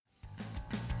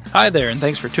Hi there, and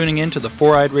thanks for tuning in to the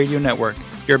Four-Eyed Radio Network.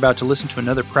 You're about to listen to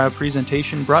another proud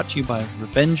presentation brought to you by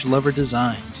Revenge Lover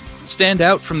Designs. Stand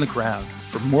out from the crowd.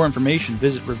 For more information,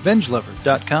 visit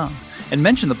revengelover.com and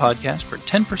mention the podcast for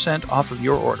 10% off of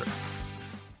your order.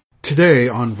 Today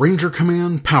on Ranger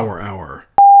Command Power Hour.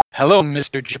 Hello,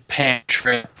 Mr. Japan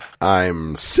Trip.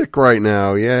 I'm sick right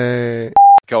now, yay.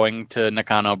 Going to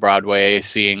Nakano Broadway,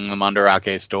 seeing the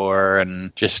Mandarake store,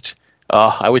 and just,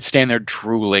 I would stand there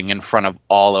drooling in front of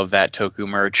all of that Toku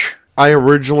merch. I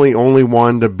originally only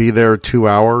wanted to be there 2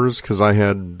 hours because I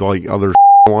had, other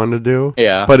I wanted to do.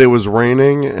 Yeah. But it was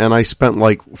raining, and I spent,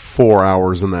 4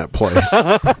 hours in that place.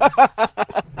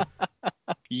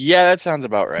 Yeah, that sounds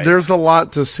about right. There's a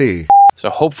lot to see. So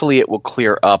hopefully it will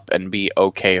clear up and be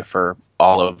okay for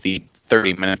all of the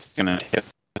 30 minutes it's going to take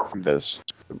from this.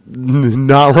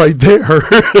 Not right there.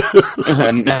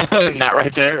 Not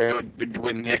right there. It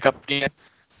wouldn't hiccup again.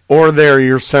 Or there,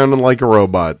 you're sounding like a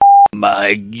robot.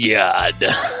 My God. The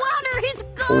water is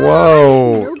gone!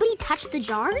 Whoa. Nobody touched the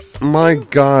jars? My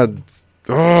God.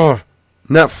 Ugh.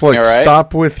 Netflix, right?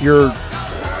 Stop with your...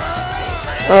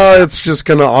 it's just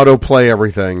going to autoplay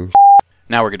everything.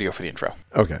 Now we're going to go for the intro.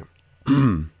 Okay.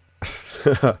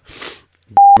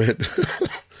 It.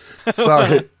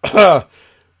 Sorry.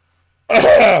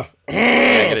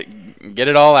 Get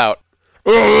it all out.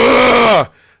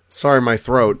 Sorry, my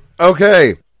throat.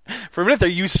 Okay. For a minute there,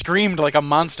 you screamed like a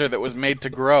monster that was made to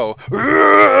grow.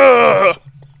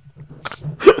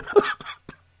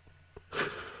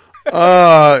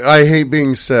 I hate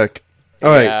being sick. All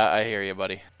right. Yeah, I hear you,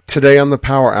 buddy. Today on the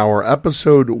Power Hour,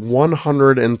 episode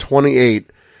 128.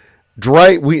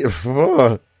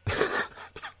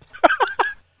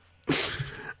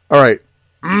 All right.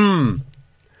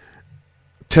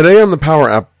 Today on the Power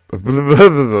App.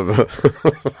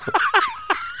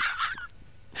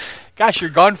 Gosh, you're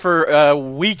gone for a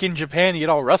week in Japan. You get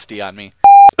all rusty on me.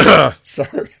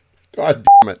 Sorry. God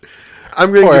damn it.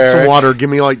 I'm going to get some water. Give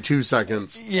me 2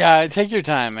 seconds. Yeah, take your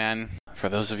time, man. For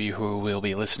those of you who will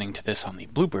be listening to this on the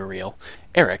blooper reel,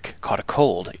 Eric caught a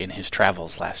cold in his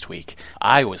travels last week.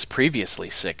 I was previously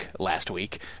sick last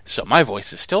week, so my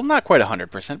voice is still not quite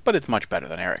 100%, but it's much better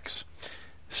than Eric's.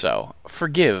 So,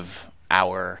 forgive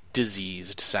our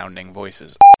diseased-sounding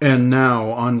voices. And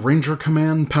now on Ranger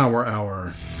Command Power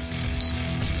Hour.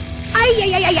 Ay,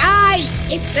 ay, ay, ay, ay!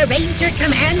 It's the Ranger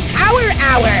Command Power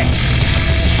Hour!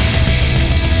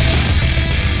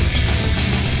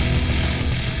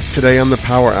 Today on the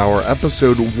Power Hour,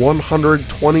 episode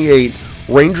 128,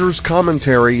 Rangers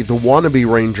Commentary, The Wannabe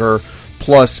Ranger,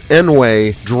 plus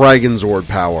Enway, Dragonzord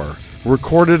Power.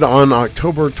 Recorded on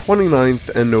October 29th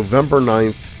and November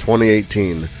 9th,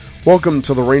 2018. Welcome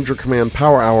to the Ranger Command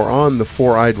Power Hour on the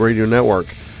Four-Eyed Radio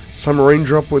Network. So I'm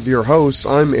Ranger Up with your hosts.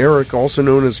 I'm Eric, also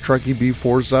known as Trekkie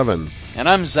B47. And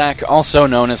I'm Zach, also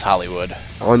known as Hollywood.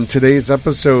 On today's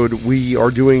episode, we are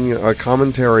doing a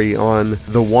commentary on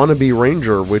The Wannabe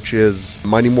Ranger, which is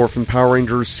Mighty Morphin Power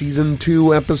Rangers Season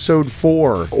 2, Episode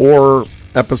 4, or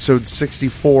Episode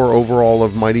 64 overall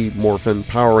of Mighty Morphin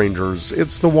Power Rangers.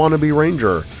 It's The Wannabe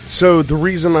Ranger. So the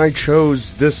reason I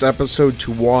chose this episode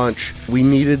to watch, we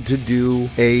needed to do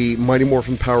a Mighty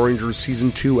Morphin Power Rangers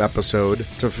Season 2 episode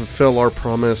to fulfill our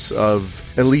promise of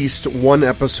at least one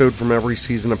episode from every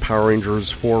season of Power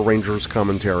Rangers for Rangers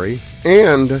Commentary.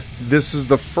 And this is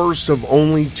the first of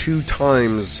only 2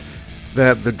 times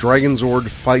that the Dragonzord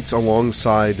fights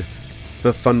alongside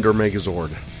the Thunder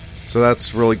Megazord. So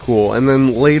that's really cool. And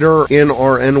then later in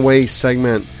our Enway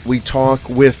segment, we talk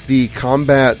with the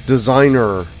combat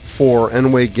designer for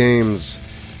Enway Games,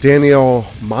 Daniel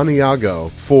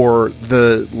Maniago, for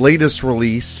the latest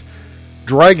release,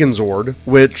 Dragonzord,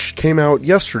 which came out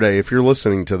yesterday, if you're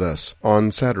listening to this, on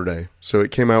Saturday. So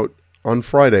it came out on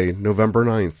Friday, November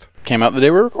 9th. Came out the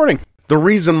day we're recording. The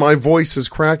reason my voice is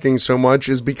cracking so much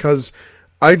is because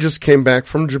I just came back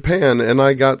from Japan and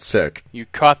I got sick. You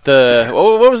caught the...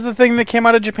 what was the thing that came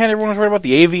out of Japan everyone was worried about?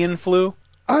 The avian flu?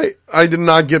 I did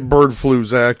not get bird flu,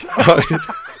 Zach.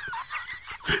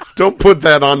 Don't put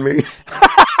that on me.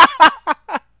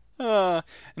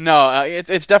 No,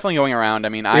 it's definitely going around. I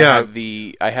mean, I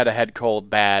had a head cold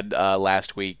bad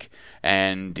last week,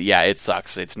 and yeah, it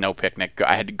sucks. It's no picnic.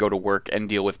 I had to go to work and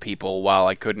deal with people while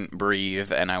I couldn't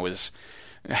breathe, and I was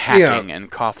hacking and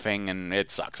coughing, and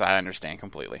it sucks. I understand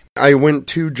completely. I went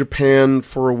to Japan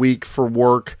for a week for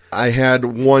work. I had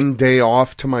one day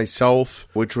off to myself,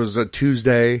 which was a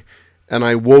Tuesday, and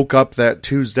I woke up that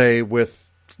Tuesday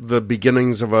with the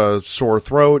beginnings of a sore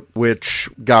throat, which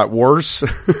got worse.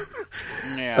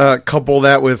 Couple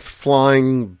that with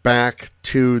flying back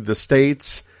to the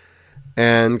States,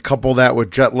 and couple that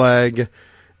with jet lag,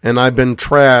 and I've been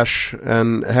trash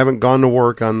and haven't gone to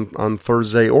work on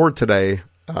Thursday or today.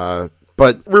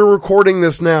 But we're recording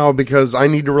this now because I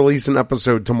need to release an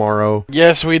episode tomorrow.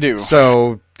 Yes, we do.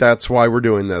 So that's why we're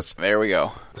doing this. There we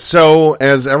go. So,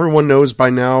 as everyone knows by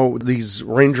now, these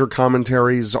Ranger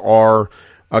commentaries are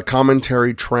a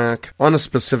commentary track on a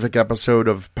specific episode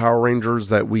of Power Rangers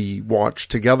that we watch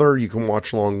together. You can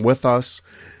watch along with us.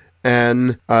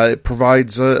 And it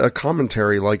provides a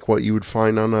commentary like what you would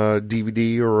find on a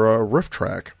DVD or a riff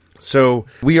track. So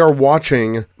we are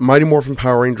watching Mighty Morphin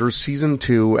Power Rangers Season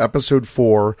 2, Episode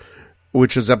 4,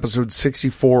 which is Episode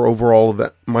 64 overall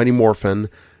of Mighty Morphin.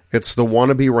 It's The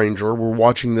Wannabe Ranger. We're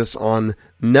watching this on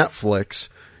Netflix.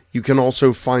 You can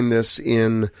also find this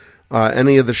in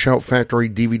any of the Shout Factory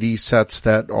DVD sets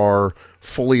that are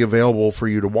fully available for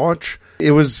you to watch.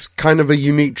 It was kind of a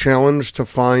unique challenge to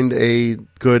find a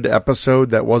good episode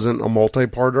that wasn't a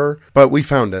multi-parter, but we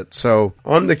found it. So,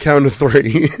 on the count of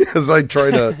 3, as I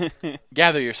try to...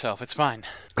 Gather yourself, it's fine.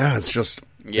 It's just...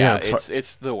 Yeah,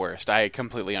 it's the worst. I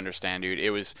completely understand, dude. It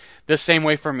was the same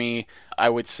way for me. I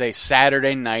would say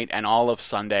Saturday night and all of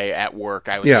Sunday at work.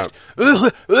 I was just...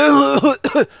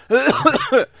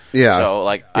 Yeah. So,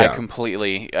 I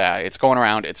completely... it's going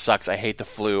around. It sucks. I hate the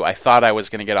flu. I thought I was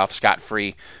going to get off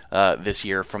scot-free this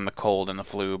year from the cold and the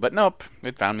flu, but nope.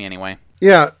 It found me anyway.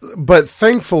 Yeah, but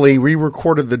thankfully we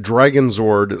recorded the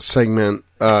Dragonzord segment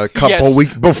a couple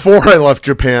weeks before I left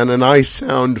Japan, and I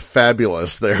sound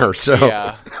fabulous there. So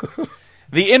yeah.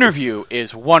 The interview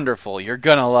is wonderful. You're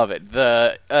gonna love it.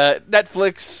 The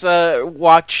Netflix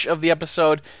watch of the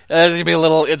episode is gonna be a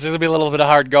little. It's gonna be a little bit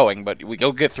hard going, but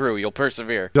you'll get through. You'll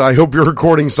persevere. I hope your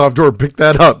recording software picked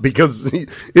that up because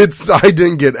I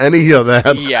didn't get any of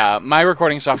that. Yeah, my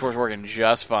recording software is working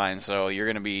just fine. So you're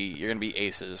gonna be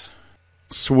aces.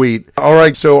 Sweet. All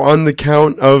right, so on the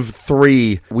count of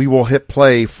 3, we will hit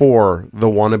play for The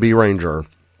Wannabe Ranger.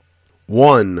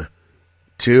 1,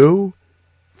 2,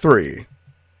 3.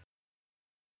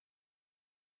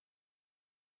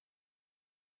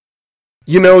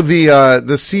 You know,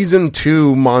 the Season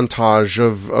 2 montage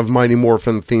of Mighty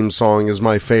Morphin theme song is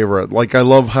my favorite. Like, I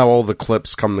love how all the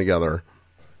clips come together.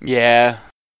 Yeah.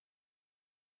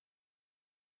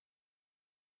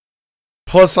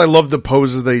 Plus, I love the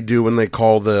poses they do when they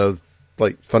call the,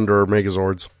 Thunder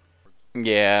Megazords.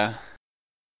 Yeah.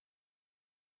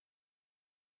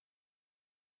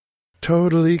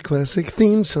 Totally classic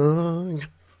theme song.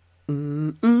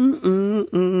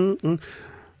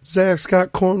 Zach's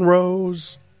got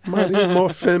cornrows. Mighty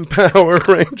Morphin Power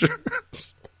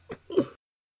Rangers.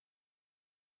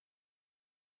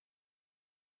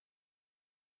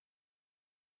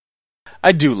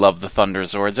 I do love the Thunder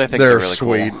Zords. I think they're really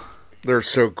sweet. Cool. They're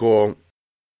so cool.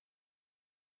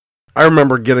 I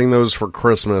remember getting those for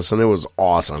Christmas, and it was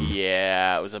awesome.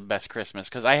 Yeah, it was the best Christmas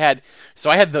because I had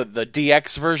the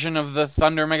DX version of the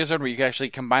Thunder Megazord where you could actually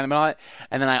combine them all,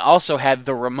 and then I also had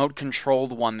the remote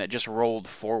controlled one that just rolled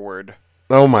forward.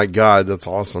 Oh my god, that's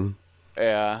awesome!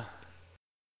 Yeah.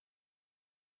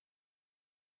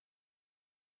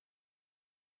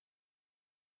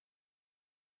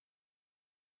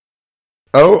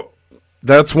 Oh.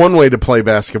 That's one way to play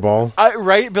basketball.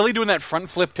 Right? Billy doing that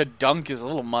front flip to dunk is a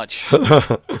little much.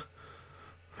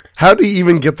 How do you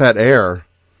even get that air?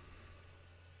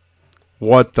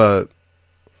 What the...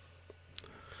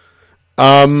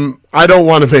 I don't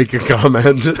want to make a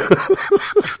comment.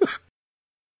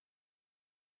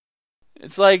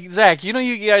 It's like, Zach,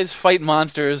 you guys fight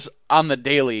monsters on the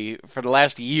daily for the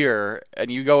last year, and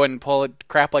you go and pull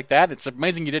crap like that? It's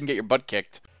amazing you didn't get your butt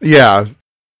kicked. Yeah.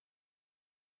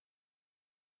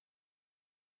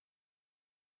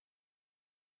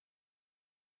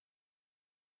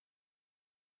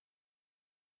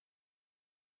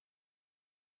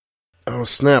 Oh,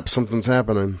 snap, something's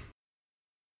happening.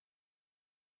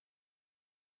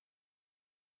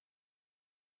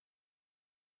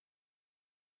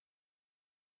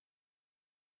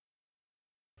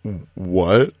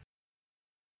 What?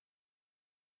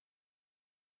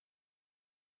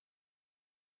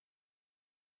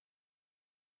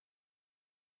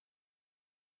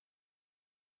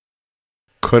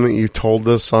 Couldn't you told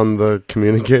this on the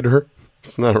communicator?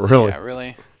 It's not really. Yeah,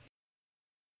 really.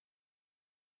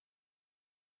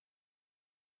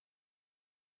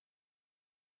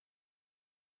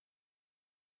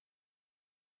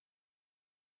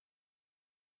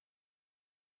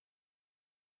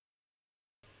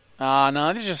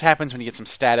 No, this just happens when you get some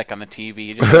static on the TV.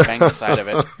 You just bang the side of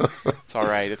it. It's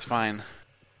alright, it's fine.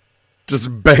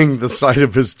 Just bang the side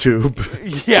of his tube.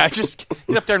 Yeah, just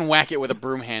get up there and whack it with a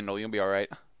broom handle. You'll be alright.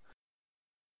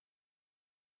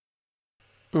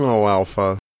 Oh,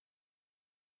 Alpha.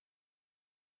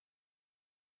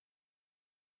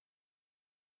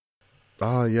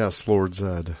 Ah, yes, Lord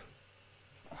Zed.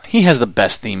 He has the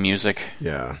best theme music.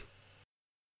 Yeah.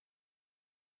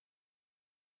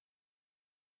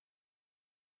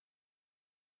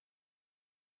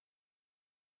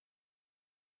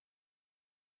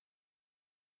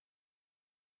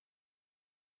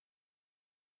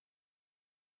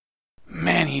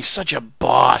 Man, he's such a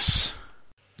boss.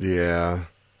 Yeah.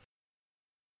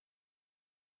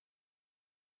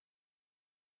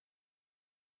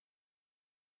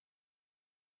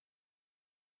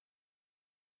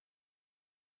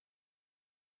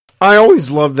 I always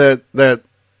loved that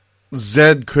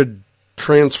Zed could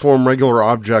transform regular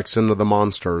objects into the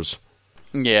monsters.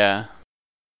 Yeah.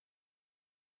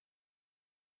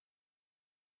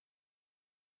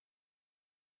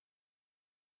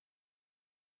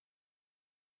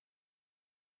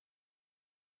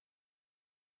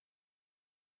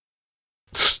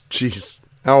 Jeez.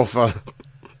 Alpha.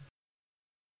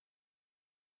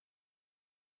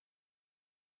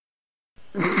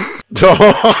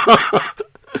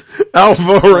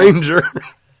 Alpha Ranger.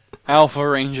 Alpha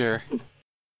Ranger.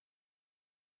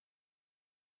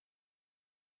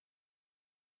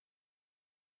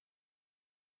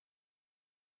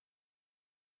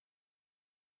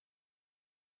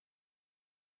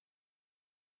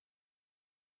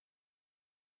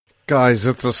 Guys,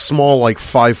 it's a small, like,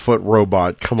 5-foot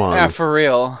robot. Come on. Yeah, for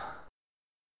real.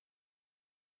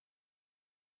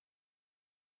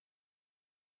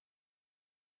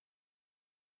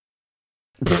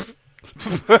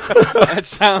 That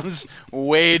sounds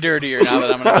way dirtier now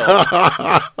that I'm an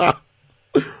adult.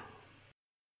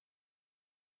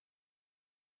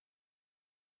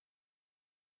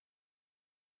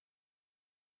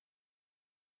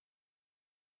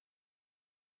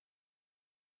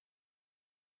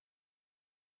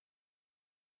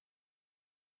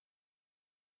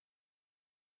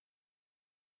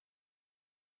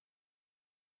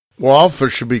 Well, Alpha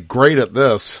should be great at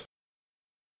this.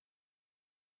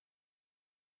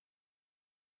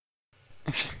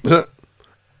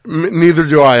 Neither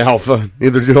do I, Alpha.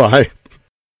 Neither do I.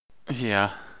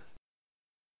 Yeah.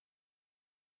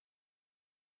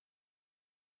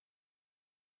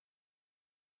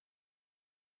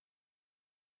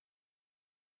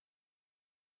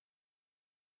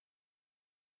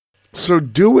 So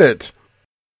do it.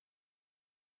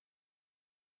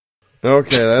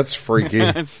 Okay, that's freaky.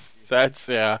 That's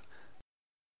yeah.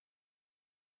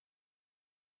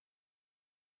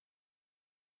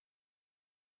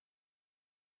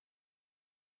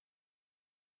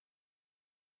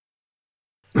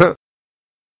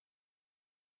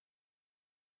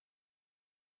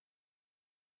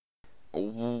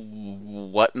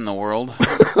 What in the world?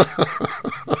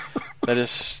 That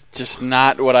is just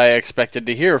not what I expected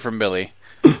to hear from Billy.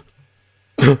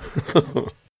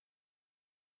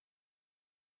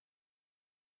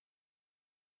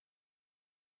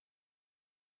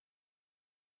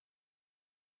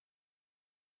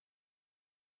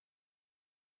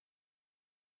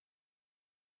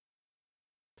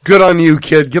 Good on you,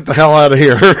 kid. Get the hell out of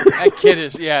here. The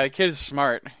kid is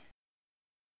smart.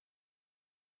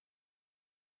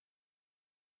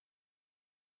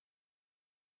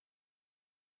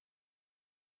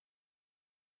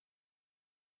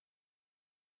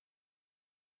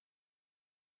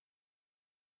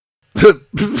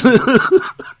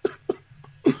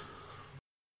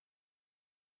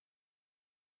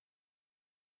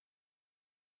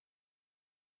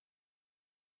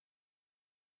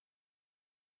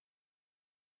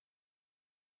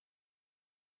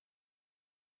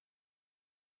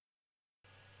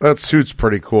 That suit's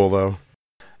pretty cool, though.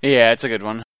 Yeah, it's a good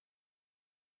one.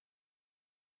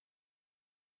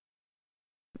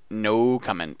 No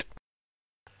comment.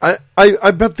 I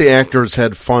bet the actors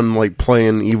had fun, like,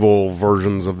 playing evil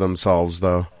versions of themselves,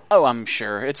 though. Oh, I'm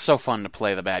sure. It's so fun to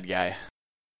play the bad guy.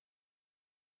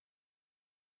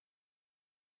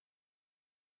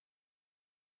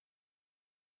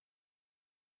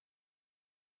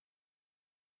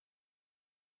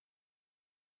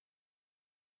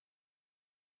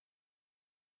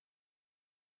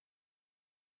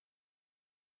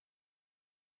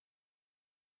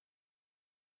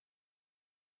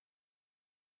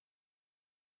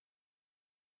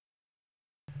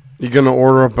 You gonna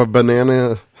order up a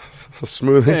banana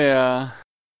smoothie? Yeah.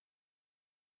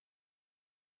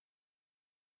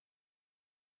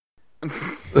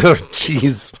 Oh,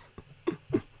 jeez.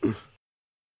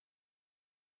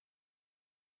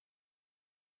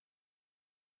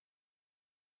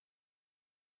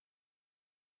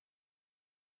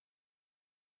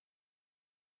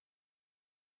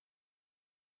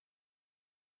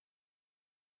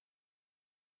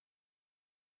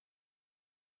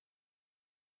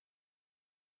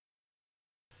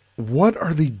 What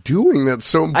are they doing that's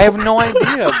so important? I have no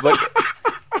idea, but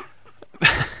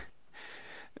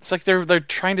it's like they're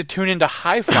trying to tune into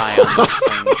hi-fi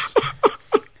on these things.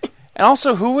 And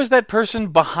also, who was that person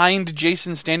behind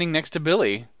Jason standing next to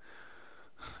Billy?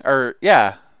 Or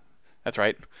yeah, that's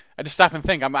right. I just stop and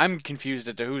think. I'm confused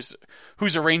as to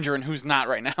who's a ranger and who's not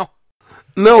right now.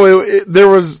 No, there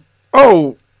was.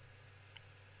 Oh,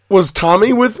 was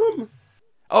Tommy with them?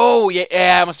 Oh yeah,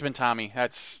 it must have been Tommy.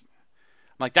 That's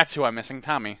who I'm missing,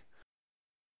 Tommy.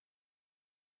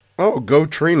 Oh, go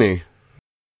Trini.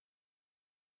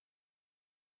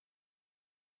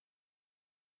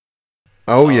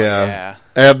 Oh yeah.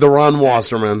 Add the Ron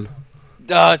Wasserman.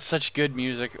 Oh, it's such good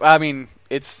music. I mean,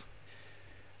 it's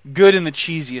good in the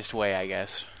cheesiest way, I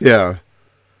guess. Yeah.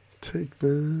 Take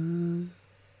the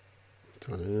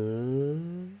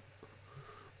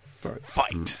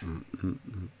fight.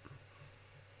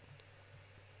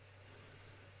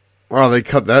 Wow, they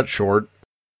cut that short.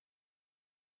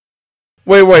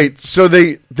 Wait. So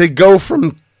they go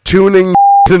from tuning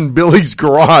in Billy's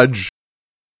garage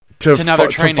to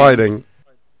fighting.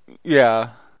 Yeah.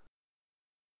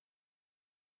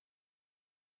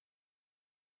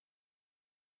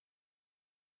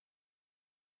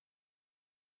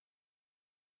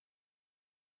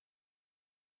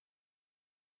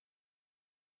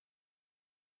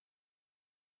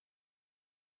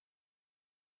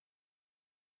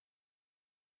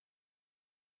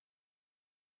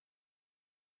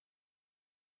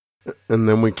 And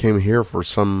then we came here for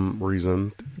some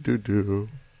reason. Do.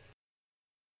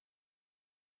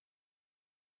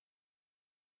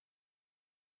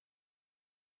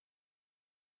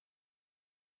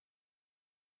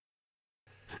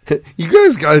 You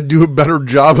guys got to do a better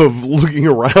job of looking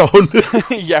around.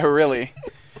 Yeah, really.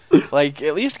 Like,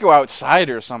 at least go outside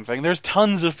or something. There's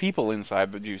tons of people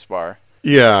inside the juice bar.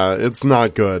 Yeah, it's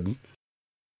not good.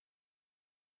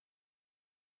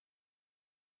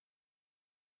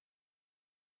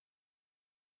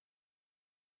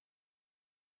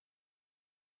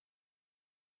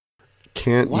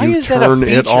 Can't Why you is that a turn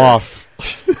it feature? off?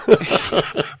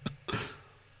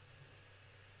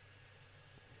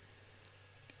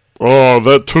 Oh,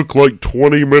 that took like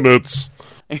 20 minutes.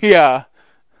 Yeah.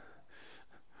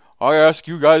 I asked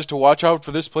you guys to watch out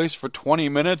for this place for 20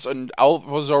 minutes, and Alf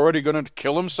was already going to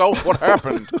kill himself? What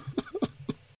happened?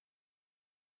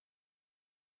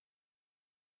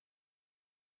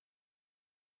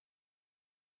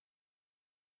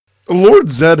 Lord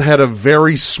Zed had a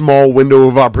very small window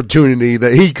of opportunity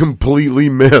that he completely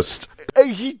missed.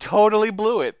 He totally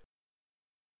blew it.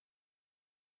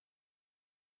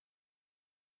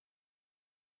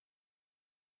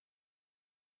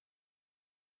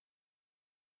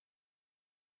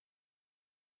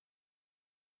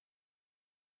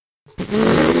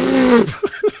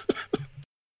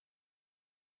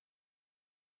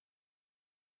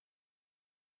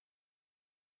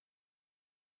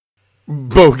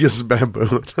 Bogus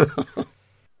baboon.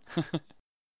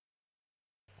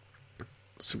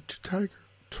 Suit tiger,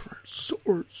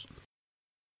 swords.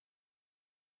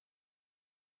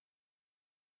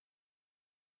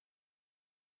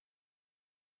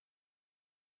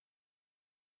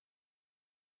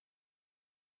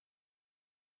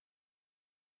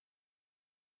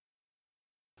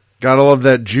 Gotta love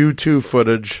that Jew 2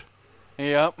 footage.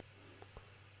 Yep.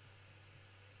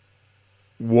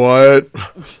 What?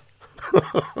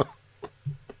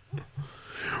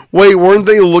 Wait, weren't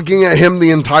they looking at him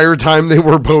the entire time they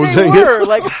were posing? They were.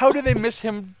 Like, how did they miss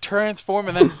him transform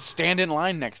and then stand in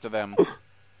line next to them?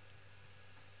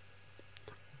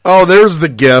 Oh, there's the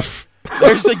GIF.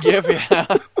 There's the GIF,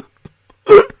 yeah.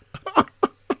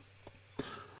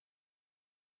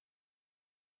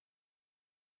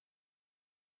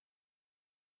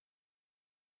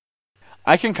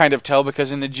 I can kind of tell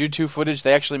because in the Jew 2 footage,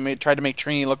 they actually tried to make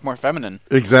Trini look more feminine.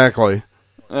 Exactly.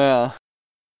 Yeah.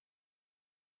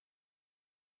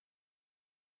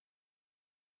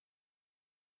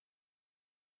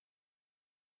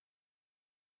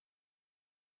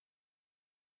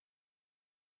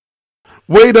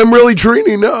 Wait, I'm really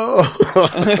Trini, no.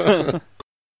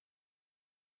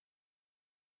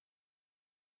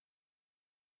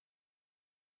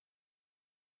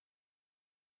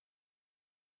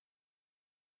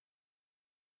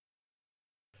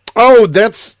 Oh,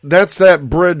 that's that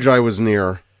bridge I was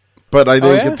near, but I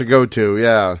didn't get to go to,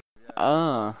 yeah.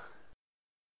 Ah.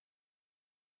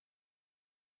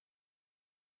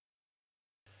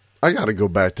 I gotta go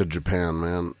back to Japan,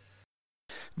 man.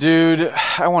 Dude,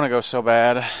 I want to go so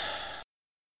bad.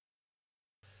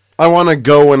 I want to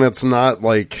go when it's not,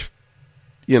 like,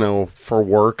 you know, for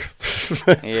work.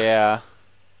 Yeah.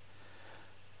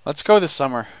 Let's go this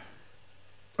summer.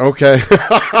 Okay.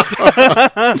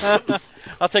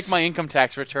 I'll take my income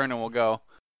tax return and we'll go.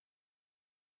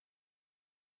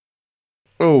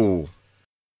 Oh.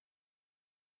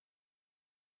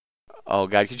 Oh,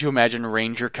 God, could you imagine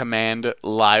Ranger Command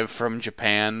live from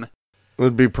Japan?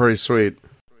 That'd be pretty sweet.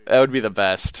 That would be the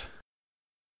best.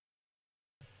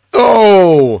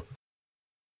 Oh!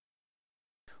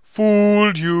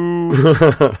 Fooled you.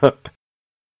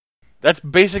 That's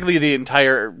basically the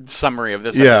entire summary of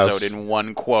this episode in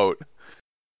one quote.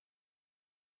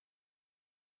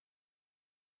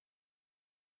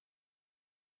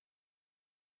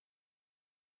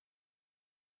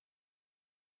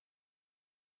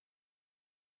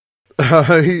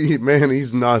 Man,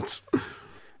 he's nuts.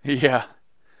 Yeah.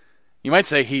 You might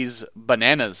say he's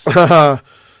bananas.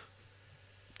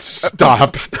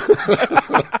 Stop.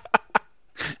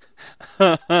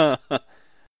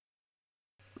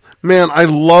 Man, I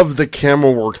love the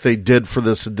camera work they did for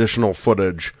this additional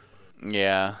footage.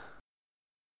 Yeah.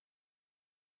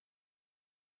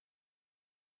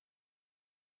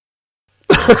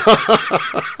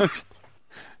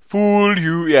 Fool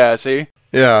you. Yeah, see?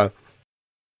 Yeah.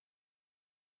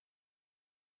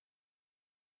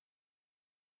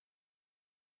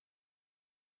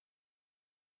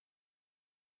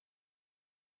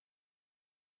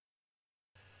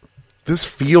 This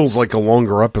feels like a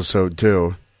longer episode,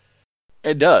 too.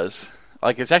 It does.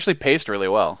 Like, it's actually paced really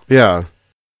well. Yeah.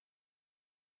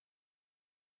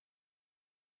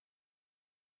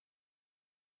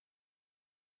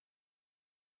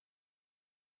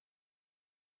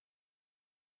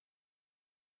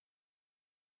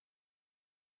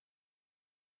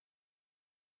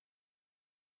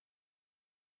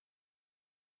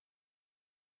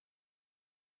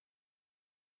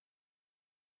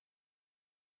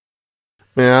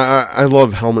 Man, I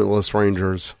love helmetless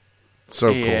Rangers. It's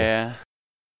so cool. Yeah.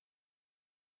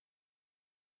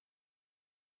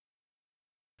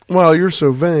 Wow, you're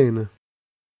so vain.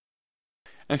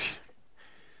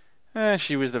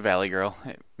 She was the Valley Girl.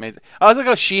 I was like,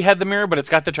 oh, she had the mirror, but it's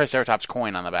got the Triceratops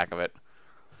coin on the back of it.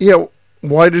 Yeah,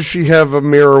 why does she have a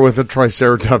mirror with a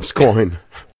Triceratops coin?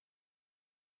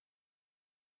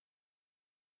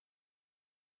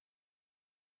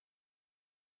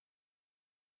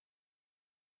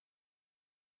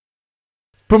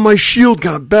 But my shield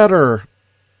got better.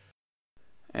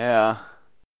 Yeah.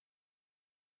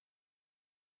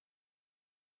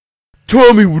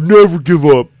 Tommy would never give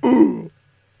up. Ugh.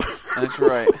 That's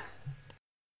right.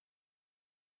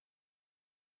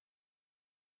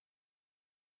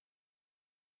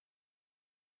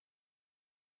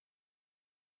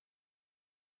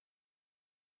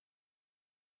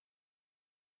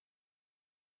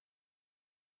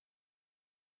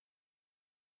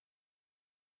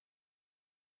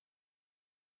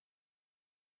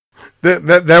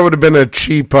 That would have been a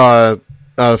cheap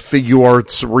Figure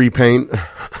Arts repaint.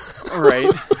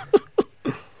 Right.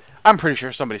 I'm pretty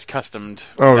sure somebody's customed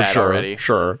that already.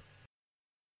 Sure.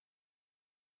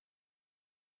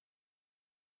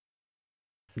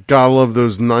 Gotta love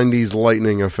those 90s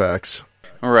lightning effects.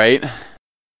 Right.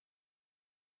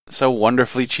 So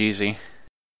wonderfully cheesy.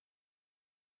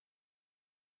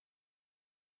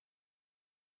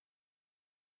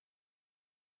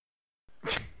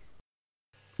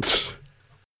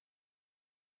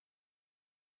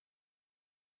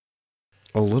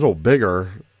 A little bigger.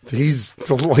 He's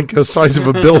like the size of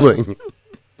a building.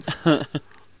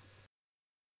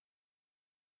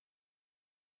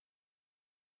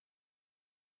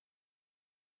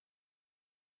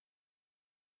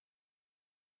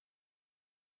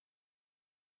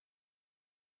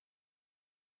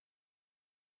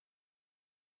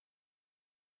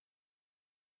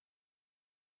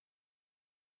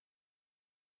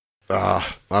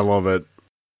 I love it.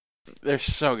 They're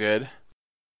so good.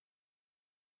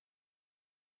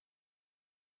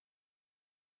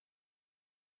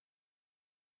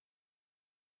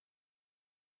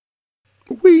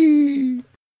 Whee!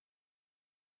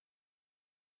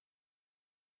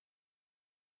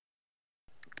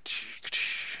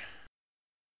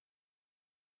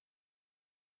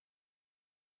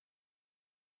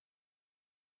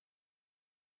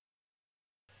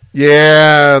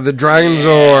 Yeah, the Dragon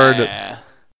Zord. Yeah.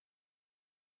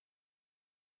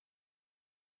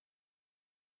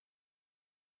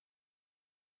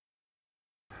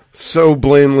 So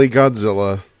blatantly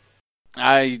Godzilla.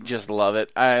 I just love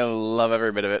it. I love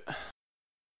every bit of it.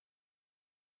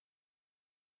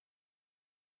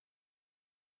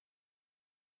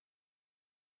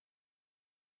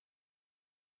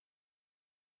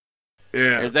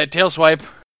 Yeah. There's that tail swipe.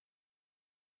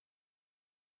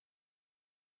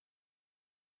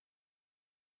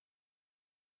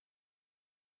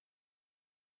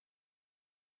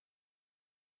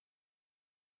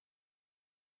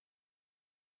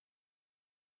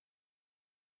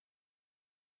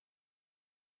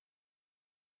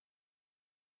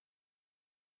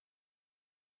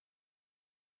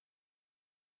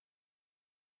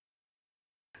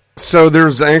 So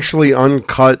there's actually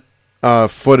uncut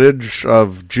footage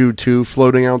of Ju 2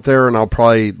 floating out there, and I'll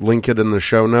probably link it in the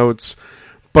show notes.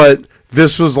 But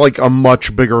this was like a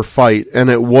much bigger fight, and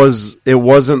it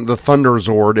wasn't the Thunder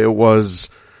Zord, it was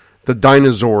the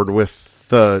Dinozord with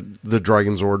the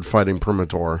Dragon Zord fighting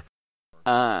Premator.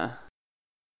 Aww.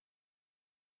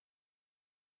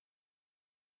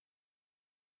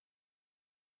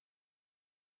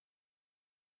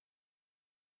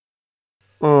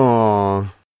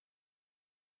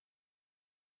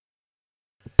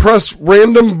 Press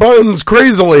random buttons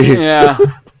crazily. Yeah.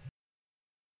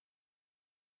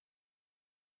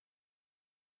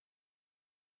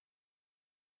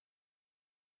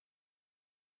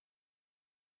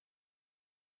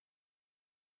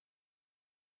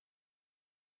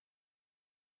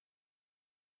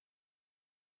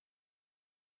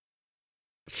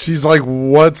 She's like,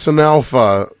 what's an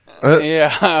alpha?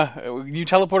 Yeah. You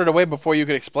teleported away before you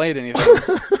could explain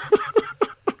anything.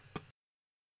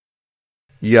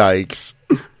 Yikes.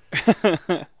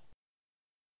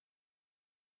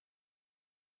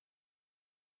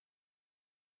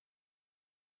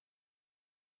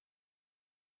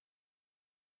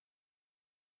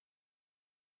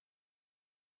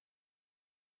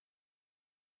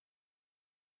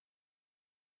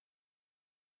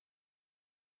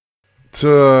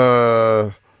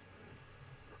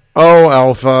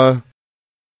 Alpha.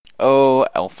 Oh,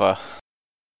 Alpha.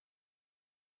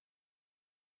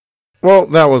 Well,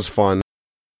 that was fun.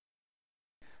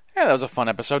 Yeah, that was a fun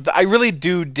episode. I really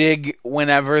do dig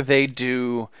whenever they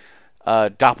do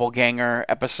doppelganger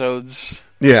episodes.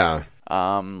 Yeah.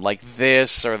 Like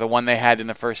this, or the one they had in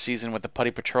the first season with the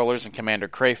Putty Patrollers and Commander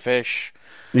Crayfish.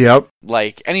 Yep.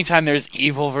 Like, anytime there's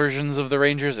evil versions of the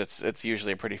Rangers, it's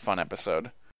usually a pretty fun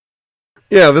episode.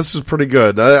 Yeah, this is pretty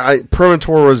good.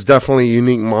 Premator was definitely a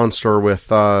unique monster with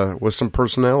some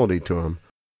personality to him.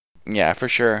 Yeah, for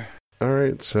sure. All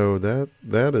right, so that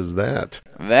is that.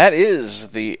 That is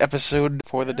the episode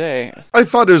for the day. I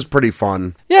thought it was pretty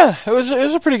fun. Yeah, it was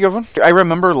a pretty good one. I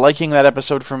remember liking that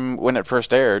episode from when it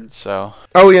first aired, so...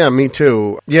 Oh yeah, me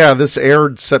too. Yeah, this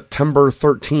aired September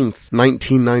 13th,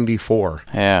 1994.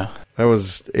 Yeah. That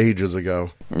was ages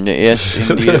ago. Yes,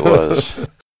 indeed it was.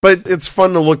 But it's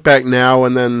fun to look back now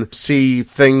and then see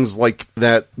things like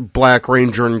that Black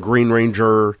Ranger and Green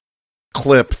Ranger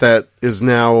clip that is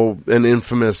now an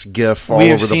infamous GIF all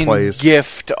over the place.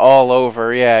 GIFed all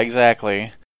over, yeah,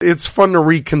 exactly. It's fun to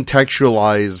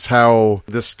recontextualize how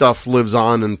this stuff lives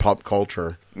on in pop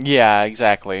culture. Yeah,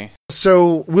 exactly.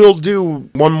 So we'll do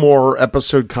one more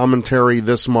episode commentary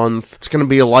this month. It's going to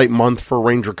be a light month for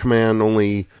Ranger Command,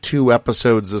 only 2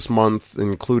 episodes this month,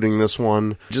 including this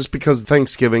one, just because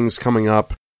Thanksgiving's coming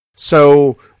up.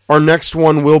 So our next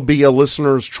one will be a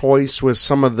listener's choice with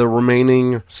some of the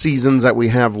remaining seasons that we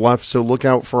have left, so look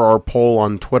out for our poll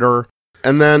on Twitter.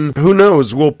 And then, who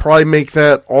knows, we'll probably make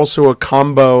that also a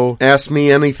combo Ask Me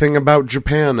Anything About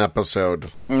Japan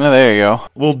episode. Oh, there you go.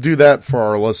 We'll do that for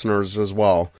our listeners as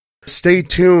well. Stay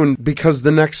tuned, because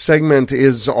the next segment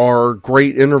is our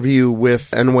great interview with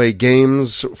Enway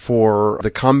Games for the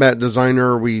combat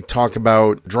designer. We talk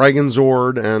about Dragon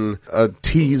Zord and a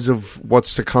tease of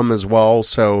what's to come as well,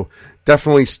 so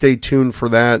definitely stay tuned for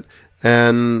that.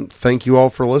 And thank you all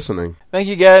for listening. Thank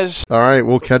you, guys. All right,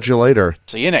 we'll catch you later.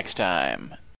 See you next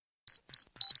time.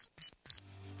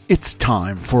 It's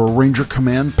time for a Ranger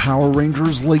Command Power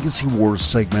Rangers Legacy Wars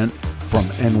segment from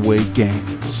Enway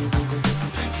Games.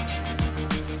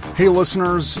 Hey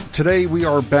listeners, today we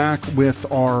are back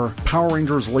with our Power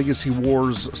Rangers Legacy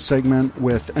Wars segment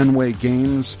with Enway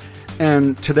Games.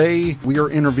 And today we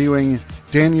are interviewing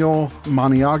Daniel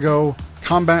Maniago,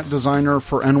 combat designer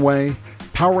for Enway.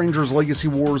 Power Rangers Legacy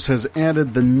Wars has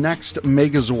added the next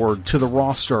Megazord to the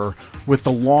roster with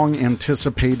the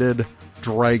long-anticipated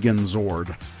Dragon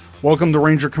Zord. Welcome to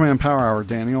Ranger Command Power Hour,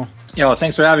 Daniel. Yo,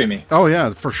 thanks for having me. Oh,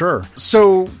 yeah, for sure.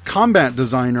 So, combat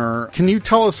designer, can you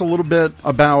tell us a little bit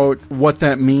about what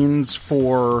that means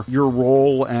for your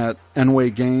role at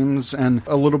Enway Games and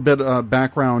a little bit of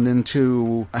background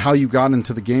into how you got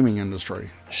into the gaming industry?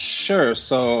 Sure.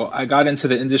 So I got into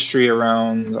the industry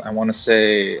around, I want to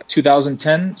say,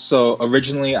 2010. So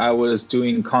originally I was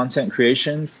doing content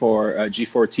creation for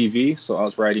G4 TV. So I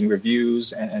was writing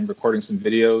reviews and recording some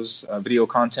videos, video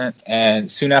content. And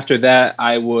soon after that,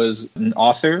 I was an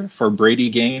author for Brady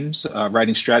Games,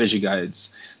 writing strategy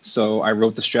guides. So I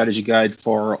wrote the strategy guide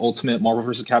for Ultimate Marvel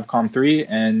vs. Capcom 3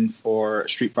 and for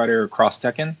Street Fighter Cross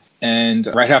Tekken. And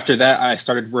right after that, I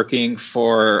started working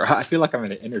for, I feel like I'm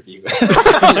in an interview,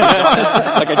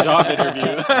 like a job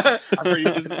interview.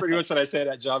 This is pretty much what I said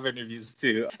at job interviews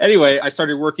too. Anyway, I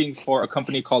started working for a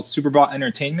company called Superbot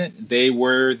Entertainment. They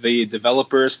were the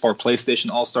developers for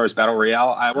PlayStation All-Stars Battle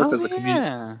Royale. I worked as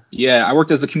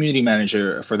a community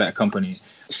manager for that company.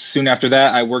 Soon after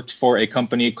that, I worked for a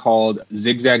company called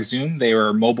Zigzag Zoom. They were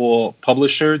a mobile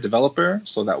publisher, developer.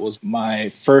 So that was my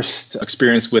first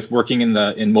experience with working in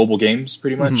mobile games,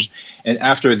 pretty much. And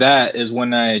after that is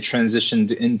when I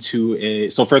transitioned into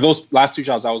so for those last two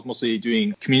jobs, I was mostly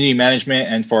doing community management.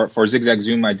 And for Zigzag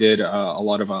Zoom, I did a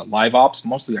lot of live ops,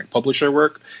 mostly like publisher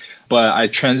work. But I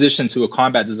transitioned to a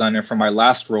combat designer for my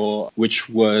last role, which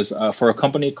was for a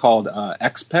company called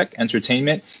XPEC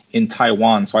Entertainment in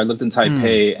Taiwan. So I lived in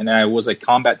Taipei, and I was a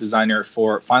combat designer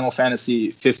for Final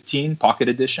Fantasy 15 Pocket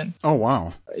Edition. Oh,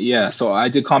 wow. Yeah, so I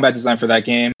did combat design for that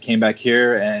game, came back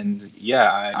here, and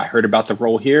I heard about the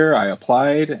role here. I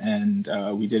applied, and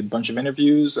we did a bunch of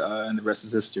interviews, and the rest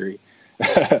is history.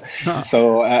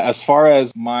 So as far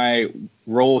as my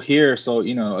role here, so,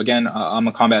 again, I'm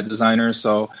a combat designer,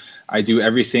 so I do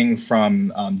everything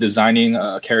from designing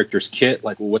a character's kit,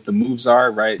 like what the moves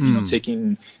are, right?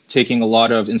 Taking a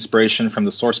lot of inspiration from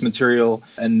the source material,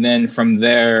 and then from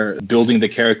there building the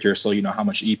character. So how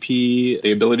much EP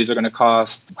the abilities are going to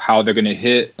cost, how they're going to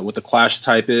hit, what the clash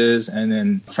type is, and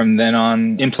then from then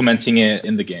on implementing it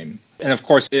in the game. And of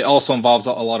course, it also involves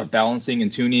a lot of balancing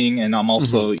and tuning, and I'm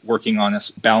also working on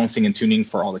balancing and tuning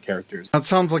for all the characters. That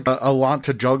sounds like a lot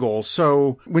to juggle.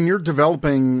 So when you're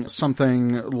developing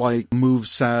something like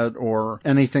moveset or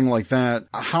anything like that,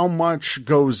 how much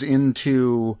goes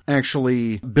into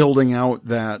actually building out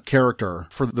that character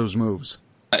for those moves?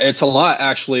 It's a lot,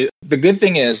 actually. The good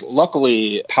thing is,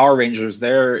 luckily, Power Rangers,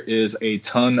 there is a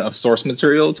ton of source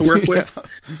material to work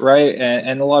with, right?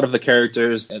 And a lot of the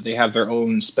characters, they have their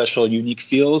own special, unique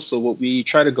feels. So what we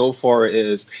try to go for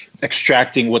is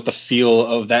extracting what the feel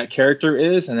of that character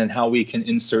is, and then how we can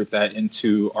insert that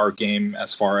into our game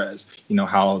as far as,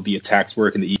 how the attacks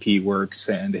work and the EP works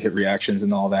and the hit reactions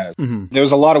and all that.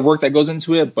 There's a lot of work that goes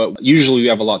into it, but usually we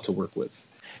have a lot to work with.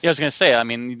 Yeah, I was going to say, I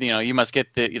mean, you must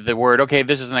get the word, okay,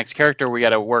 this is the next character we got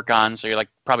to work on. So you're like,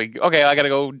 probably, okay, I got to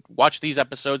go watch these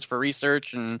episodes for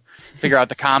research and figure out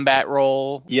the combat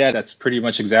role. Yeah, that's pretty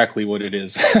much exactly what it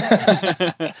is.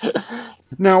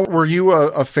 Now, were you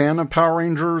a fan of Power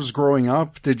Rangers growing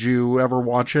up? Did you ever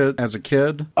watch it as a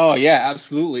kid? Oh, yeah,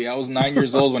 absolutely. I was 9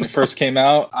 years old when it first came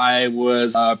out. I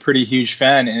was a pretty huge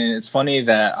fan. And it's funny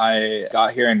that I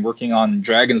got here and working on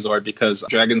Dragon Zord because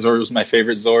Dragon Zord was my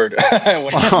favorite Zord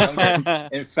when I was younger.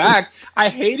 In fact, I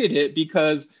hated it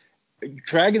because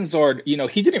Dragon Zord,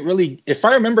 he didn't really, if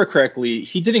I remember correctly,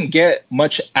 he didn't get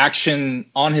much action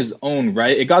on his own,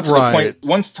 right? It got to the point,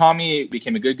 once Tommy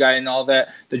became a good guy and all that,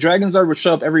 the Dragon Zord would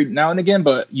show up every now and again,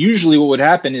 but usually what would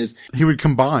happen is... he would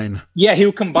combine. Yeah, he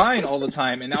would combine all the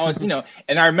time. And I would,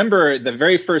 and I remember the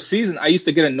very first season, I used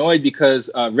to get annoyed because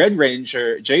Red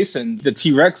Ranger, Jason, the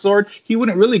T-Rex Zord, he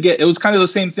wouldn't really get, it was kind of the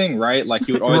same thing, right? Like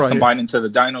he would always combine into the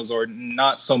Dino Zord,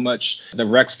 not so much the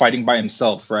Rex fighting by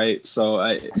himself, right? So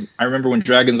I remember when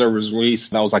Dragon Zord was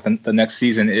released, that was like the next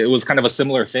season, it was kind of a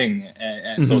similar thing.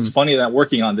 And so it's funny that I'm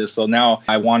working on this. So now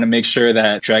I want to make sure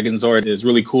that Dragon Zord is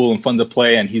really cool and fun to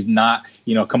play, and he's not,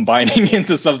 combining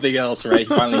into something else, right? He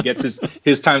finally gets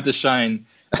his time to shine.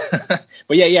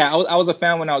 But yeah, I was a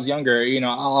fan when I was younger.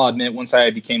 I'll admit, once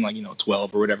I became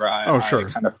 12 or whatever, I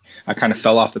kind of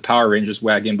fell off the Power Rangers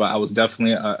wagon, but I was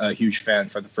definitely a huge fan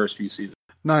for the first few seasons.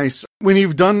 Nice. When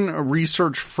you've done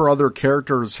research for other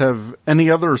characters, have any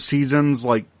other seasons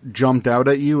jumped out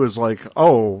at you as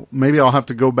oh, maybe I'll have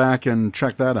to go back and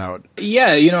check that out?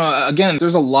 Yeah, again,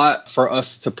 there's a lot for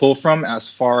us to pull from as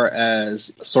far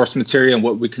as source material and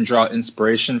what we can draw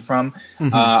inspiration from.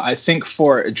 I think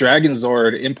for Dragon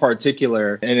Zord in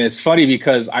particular, and it's funny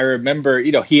because I remember,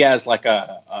 he has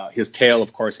his tail,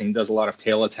 of course, and he does a lot of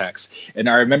tail attacks. And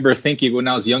I remember thinking when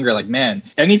I was younger, man,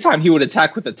 anytime he would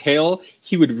attack with a tail,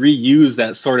 he would reuse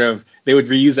that sort of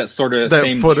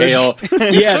same footage. tail.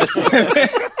 Yeah.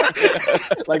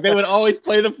 They would always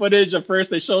play the footage. At first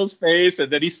they show his face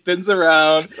and then he spins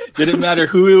around. Didn't matter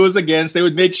who he was against. They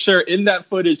would make sure in that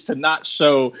footage to not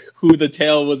show who the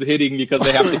tail was hitting because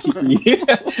they have to keep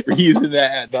reusing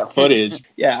that footage.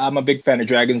 Yeah, I'm a big fan of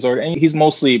Dragon Zord, and he's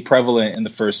mostly prevalent in the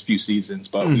first few seasons,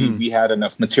 but we had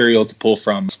enough material to pull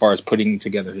from as far as putting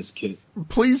together his kit.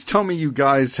 Please tell me you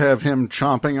guys have him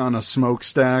chomping on a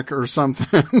smokestack or something.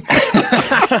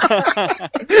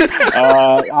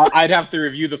 I'd have to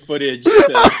review the footage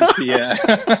to see.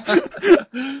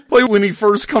 When he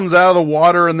first comes out of the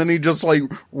water and then he just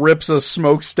rips a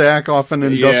smokestack off an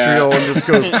industrial and just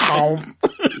goes, ow.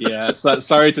 Yeah,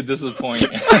 sorry to disappoint.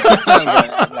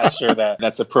 I'm not sure that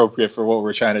that's appropriate for what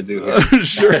we're trying to do here.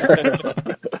 Sure.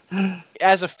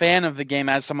 As a fan of the game,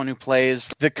 as someone who plays,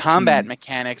 the combat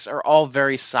mechanics are all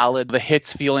very solid. The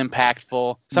hits feel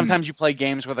impactful. Sometimes you play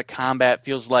games where the combat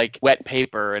feels like wet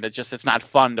paper and it's not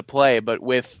fun to play. But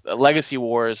with Legacy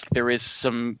Wars, there is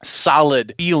some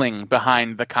solid feeling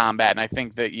behind the combat. And I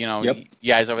think that, you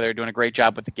guys over there are doing a great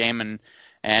job with the game, and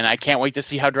I can't wait to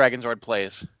see how Dragonzord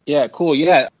plays. Yeah, cool.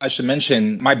 Yeah, I should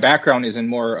mention my background is in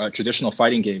more traditional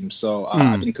fighting games. So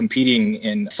I've been competing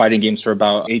in fighting games for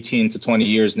about 18 to 20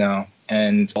 years now.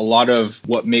 And a lot of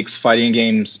what makes fighting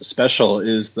games special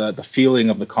is the feeling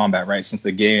of the combat, right? Since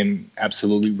the game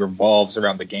absolutely revolves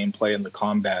around the gameplay and the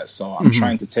combat. So I'm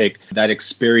trying to take that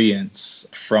experience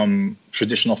from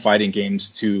traditional fighting games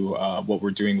to what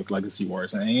we're doing with Legacy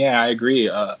Wars. And yeah, I agree.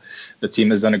 The team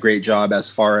has done a great job as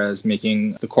far as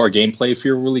making the core gameplay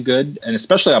feel really good. And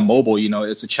especially on mobile,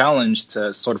 it's a challenge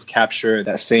to sort of capture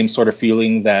that same sort of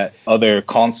feeling that other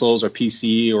consoles or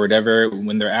PC or whatever,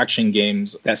 when they're action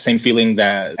games, that same feeling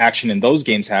that action in those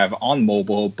games have on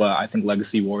mobile. But I think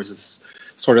Legacy Wars is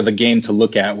sort of the game to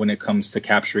look at when it comes to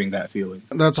capturing that feeling.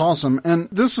 That's awesome. And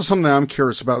this is something I'm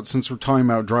curious about since we're talking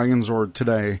about Dragonzord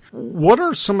today. What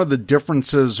are some of the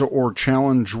differences or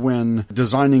challenge when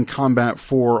designing combat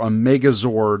for a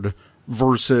Megazord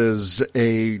versus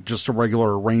just a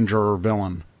regular ranger or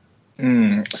villain?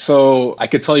 So I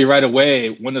could tell you right away,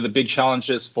 one of the big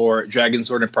challenges for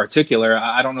Dragonzord in particular,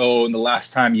 I don't know in the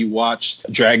last time you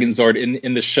watched Dragonzord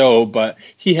in the show, but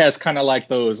he has kind of like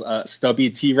those stubby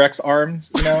T-Rex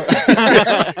arms,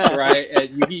 right?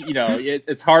 And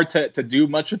it's hard to do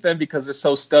much with them because they're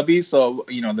so stubby. So,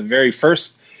 the very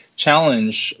first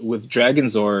challenge with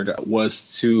Dragonzord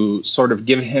was to sort of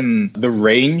give him the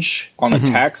range on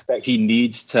attacks that he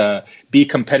needs to be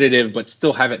competitive, but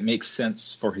still have it make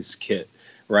sense for his kit.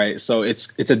 Right, so it's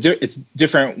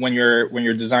different when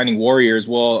you're designing warriors.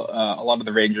 Well, a lot of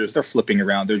the rangers, they're flipping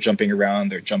around, they're jumping around,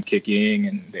 they're jump kicking,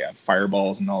 and they have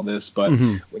fireballs and all this. But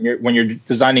when you're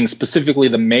designing specifically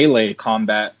the melee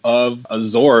combat of a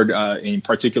Zord, in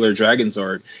particular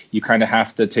Dragonzord, you kind of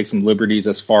have to take some liberties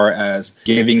as far as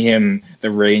giving him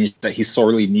the range that he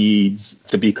sorely needs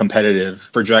to be competitive.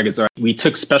 For Dragonzord, we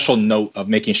took special note of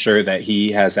making sure that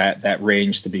he has that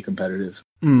range to be competitive.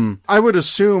 I would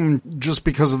assume just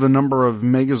because of the number of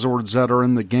Megazords that are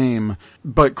in the game,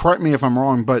 but correct me if I'm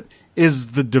wrong, but is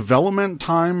the development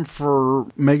time for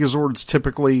Megazords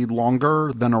typically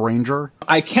longer than a Ranger?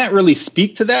 I can't really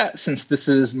speak to that since this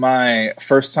is my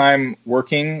first time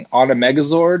working on a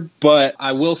Megazord, but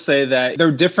I will say that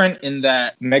they're different in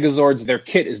that Megazords, their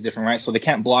kit is different, right? So they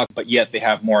can't block, but yet they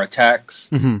have more attacks.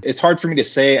 It's hard for me to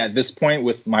say at this point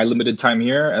with my limited time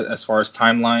here as far as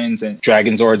timelines and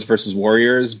Dragonzords versus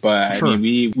Warriors, but sure. I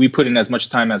mean, we put in as much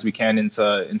time as we can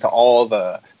into all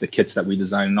the kits that we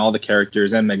design and all the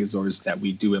characters and Megazords that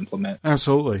we do implement.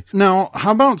 Absolutely. Now,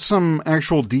 how about some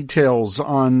actual details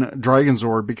on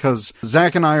Dragonzord? Because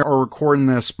Zach and I are recording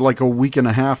this like a week and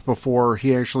a half before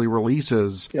he actually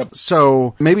releases. Yep.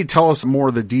 So maybe tell us more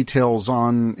of the details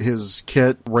on his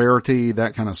kit, rarity,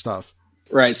 that kind of stuff.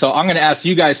 Right. So I'm going to ask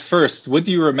you guys first. What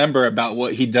do you remember about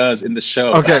what he does in the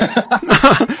show? Okay.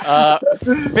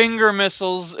 Finger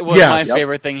missiles was my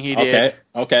favorite thing he did.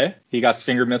 Okay. He got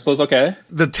finger missiles. Okay.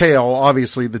 The tail,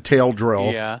 obviously, the tail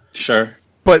drill. Yeah. Sure.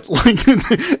 But like,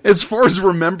 as far as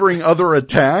remembering other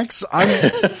attacks, I'm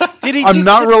I'm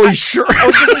not really sure.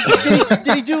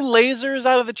 Did he do lasers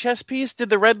out of the chess piece? Did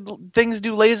the red things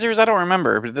do lasers? I don't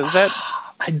remember. Is that?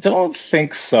 I don't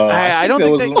think so. I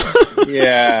don't think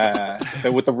yeah,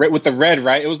 with the red,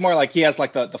 right? It was more like he has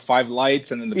like the 5 lights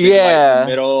and then the big light in the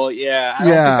middle. Yeah, I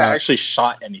don't think that actually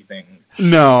shot anything.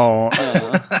 No.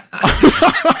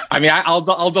 I mean,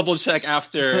 I'll double check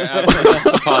after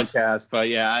the podcast, but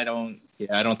I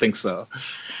don't think so.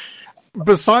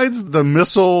 Besides the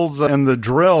missiles and the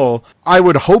drill, I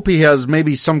would hope he has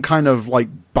maybe some kind of like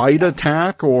bite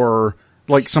attack or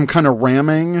like some kind of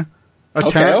ramming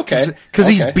attack. Okay. Because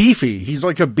he's beefy. He's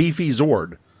like a beefy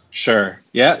Zord. Sure.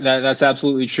 Yeah, that's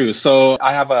absolutely true. So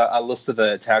I have a list of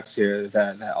the attacks here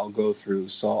that I'll go through.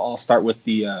 So I'll start with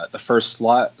the first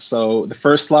slot. So the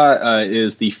first slot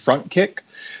is the front kick.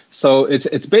 So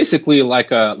it's basically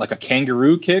like a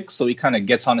kangaroo kick. So he kind of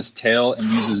gets on his tail and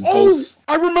uses both.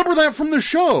 I remember that from the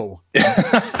show.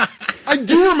 I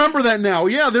do remember that now.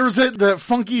 Yeah, there was that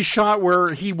funky shot where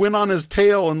he went on his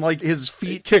tail and like his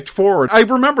feet kicked forward. I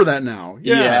remember that now.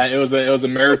 Yeah, it was a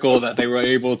miracle that they were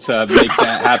able to make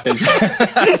that happen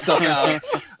somehow.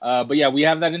 But yeah, we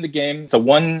have that in the game. It's a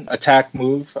one hit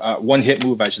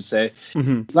move, I should say.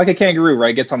 Mm-hmm. Like a kangaroo,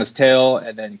 right? Gets on his tail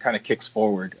and then kind of kicks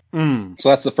forward. So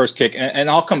that's the first kick. And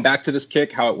I'll come back to this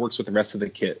kick, how it works with the rest of the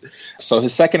kit. So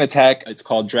his second attack, it's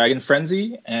called Dragon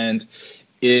Frenzy. And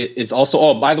it's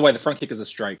also, by the way, the front kick is a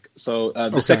strike. So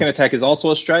the second attack is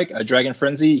also a strike, a Dragon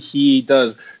Frenzy. He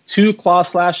does 2 claw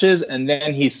slashes, and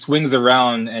then he swings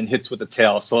around and hits with the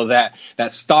tail. So that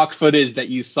stock footage that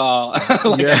you saw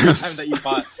every time that you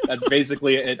fought, that's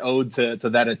basically an ode to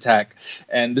that attack.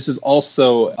 And this is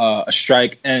also a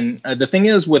strike. And the thing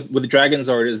is with Dragon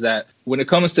Zord is that when it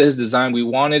comes to his design, we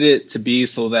wanted it to be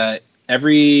so that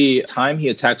every time he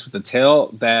attacks with the tail,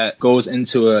 that goes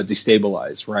into a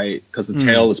destabilize, right? Because the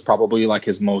tail is probably like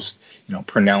his most,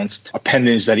 pronounced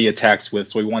appendage that he attacks with.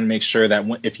 So we want to make sure that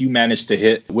if you manage to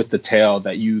hit with the tail,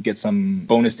 that you get some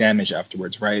bonus damage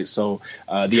afterwards, right? So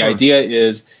the idea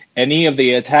is any of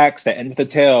the attacks that end with the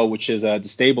tail, which is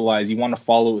destabilize, you want to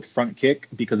follow with front kick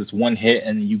because it's one hit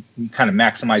and you kind of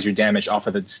maximize your damage off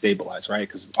of the destabilize, right?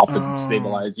 Because off the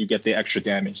destabilize, you get the extra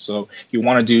damage. So you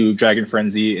want to do Dragon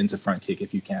Frenzy into front kick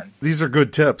if you can. These are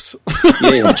good tips.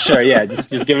 Yeah, sure. Yeah,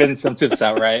 just giving some tips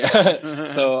out, right?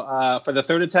 So for the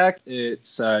third attack,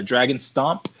 it's Dragon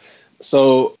Stomp.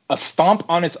 So a stomp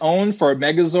on its own for a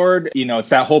Megazord, it's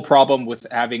that whole problem with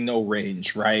having no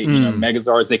range, right?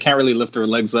 Megazords, they can't really lift their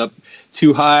legs up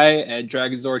too high. And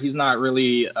Dragonzord, he's not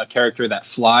really a character that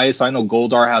flies. So I know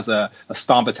Goldar has a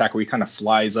stomp attack where he kind of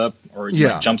flies up or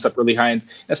jumps up really high. And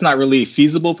that's not really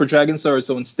feasible for Dragonzord.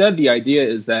 So instead, the idea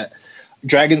is that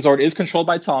Dragonzord is controlled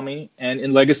by Tommy. And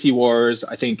in Legacy Wars,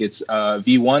 I think it's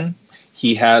V1,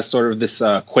 he has sort of this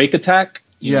Quake attack.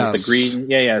 Yes. The green.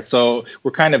 Yeah. So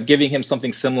we're kind of giving him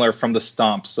something similar from the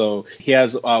stomp. So he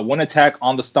has one attack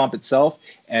on the stomp itself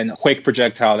and a Quake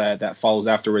projectile that follows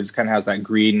afterwards. Kind of has that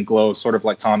green glow, sort of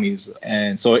like Tommy's.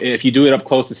 And so if you do it up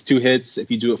close, it's 2 hits.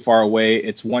 If you do it far away,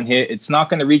 it's 1 hit. It's not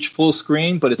going to reach full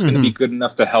screen, but it's going to be good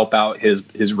enough to help out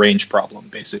his range problem,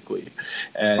 basically.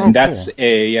 And that's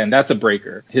a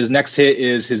breaker. His next hit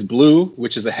is his blue,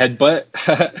 which is a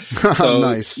headbutt. So,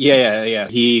 nice. Yeah.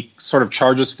 He sort of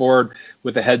charges forward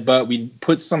with a headbutt. We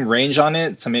put some range on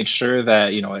it to make sure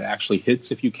that it actually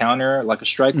hits if you counter like a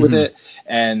strike with it.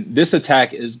 And this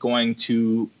attack is going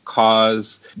to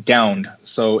cause downed.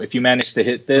 So if you manage to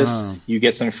hit this, you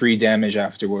get some free damage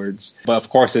afterwards. But of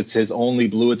course, it's his only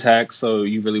blue attack, so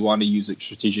you really want to use it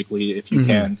strategically if you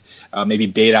can. Maybe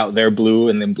bait out their blue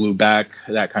and then blue back,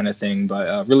 that kind of thing.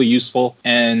 But really useful.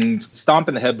 And Stomp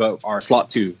and the Headbutt are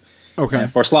slot 2. Okay.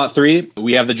 And for slot 3,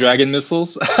 we have the Dragon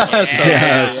Missiles.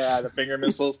 Yes. The finger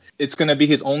missiles. It's going to be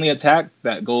his only attack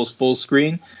that goes full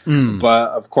screen.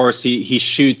 But of course, he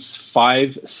shoots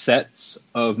 5 sets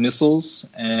of missiles.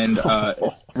 And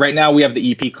right now we have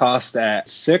the EP cost at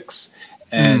 6.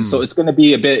 And so it's going to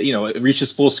be a bit, it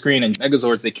reaches full screen, and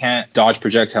Megazords, they can't dodge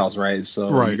projectiles, right? So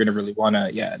you're going to really want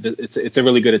to, it's a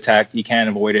really good attack. You can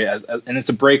avoid it, and it's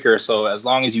a breaker. So as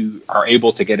long as you are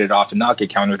able to get it off and not get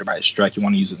countered by a strike, you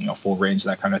want to use it, full range,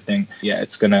 that kind of thing. Yeah,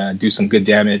 it's going to do some good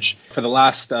damage. For the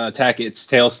last attack, it's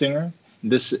Tail Stinger.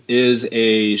 This is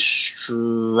a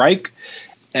strike,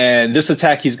 and this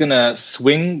attack, he's going to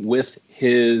swing with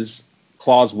his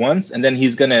claws once, and then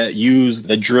he's going to use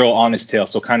the drill on his tail.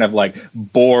 So kind of like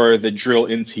bore the drill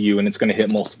into you, and it's going to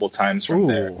hit multiple times from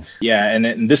there. Yeah,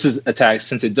 and this is attack.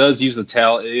 Since it does use the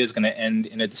tail, it is going to end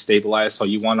in a destabilize. So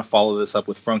you want to follow this up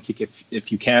with front kick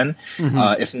if you can.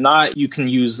 If not, you can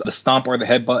use the stomp or the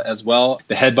headbutt as well.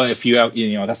 The headbutt, if you have,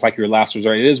 that's like your last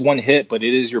resort. It is 1 hit, but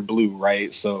it is your blue,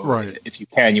 right? So if you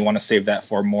can, you want to save that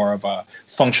for more of a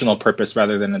functional purpose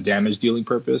rather than a damage dealing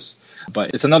purpose.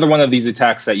 But it's another one of these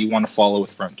attacks that you want to follow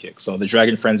with front kick. So the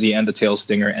Dragon Frenzy and the Tail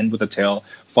Stinger end with a tail.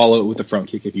 Follow it with the front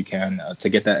kick if you can to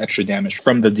get that extra damage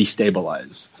from the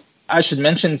destabilize. I should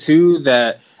mention too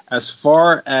that as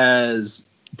far as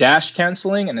dash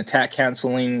canceling and attack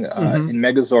canceling in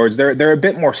Megazords, they're a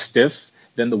bit more stiff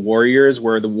than the Warriors,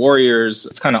 where the Warriors,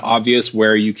 it's kind of obvious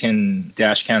where you can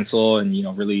dash cancel and,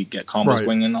 really get combo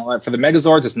swing and all that. For the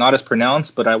Megazords, it's not as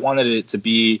pronounced, but I wanted it to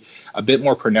be a bit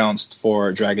more pronounced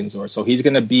for Dragonzord. So he's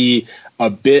going to be a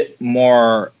bit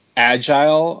more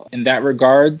agile in that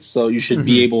regard. So you should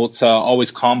be able to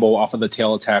always combo off of the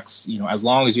tail attacks, as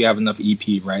long as you have enough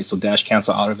EP, right? So dash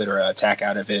cancel out of it or attack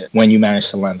out of it when you manage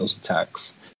to land those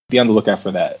attacks. Be on the lookout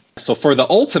for that. So for the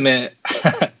ultimate,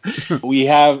 we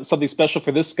have something special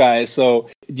for this guy. So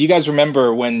do you guys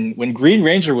remember when Green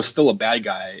Ranger was still a bad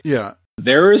guy? Yeah.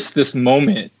 There is this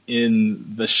moment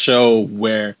in the show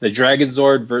where the Dragon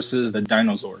Zord versus the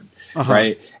Dino Zord.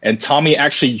 Right, and Tommy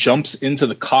actually jumps into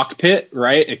the cockpit.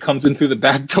 Right, it comes in through the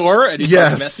back door, and he's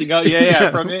messing up.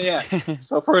 From it.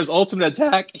 So for his ultimate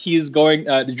attack, he's going.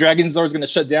 The Dragon Zord's going to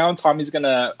shut down. Tommy's going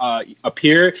to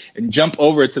appear and jump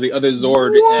over to the other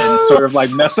Zord and sort of like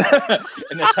mess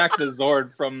and attack the Zord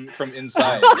from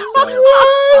inside. So,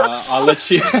 I'll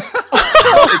let you.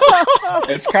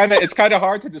 It's kind of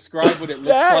hard to describe what it looks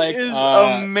like.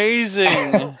 That is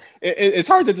amazing. It's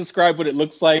hard to describe what it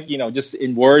looks like, just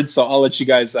in words. So I'll let you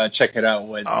guys check it out.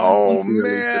 Oh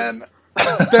man,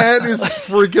 that is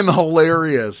freaking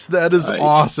hilarious! That is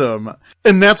awesome.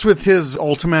 And that's with his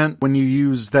ultimate when you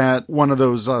use that one of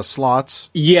those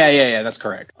slots. Yeah, that's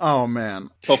correct. Oh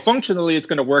man. So functionally, it's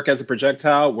going to work as a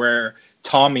projectile where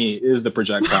Tommy is the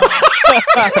projectile.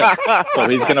 So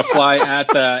he's going to fly at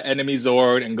the enemy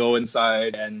Zord and go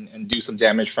inside and do some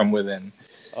damage from within.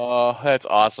 Oh, that's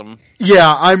awesome.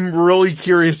 Yeah, I'm really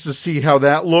curious to see how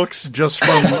that looks just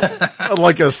from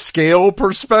like a scale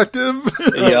perspective.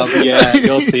 Yeah,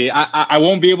 you'll see. I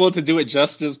won't be able to do it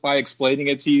justice by explaining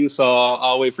it to you, so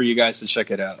I'll wait for you guys to check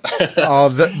it out. Oh,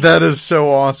 that is so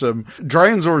awesome.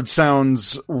 Dragon Zord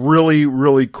sounds really,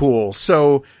 really cool.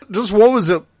 So just what was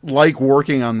it like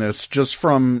working on this just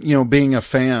from, being a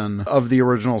fan of the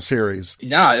original series?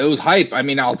 Yeah, it was hype. I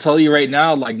mean, I'll tell you right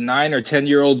now, like 9 or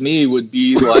 10-year-old me would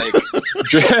be like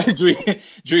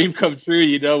dream come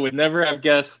true, would never have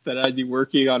guessed that I'd be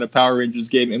working on a Power Rangers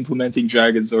game implementing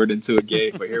Dragon Zord into a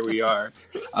game, but here we are.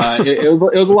 It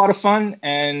was a lot of fun,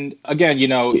 and again,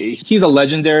 he's a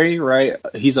legendary, right?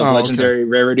 He's a legendary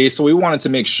rarity, so we wanted to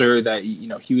make sure that,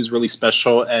 he was really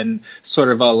special and sort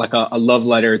of like a love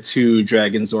letter to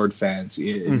Dragon Zord fans.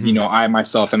 I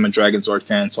myself am a Dragon Zord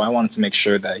fan, so I wanted to make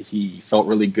sure that he felt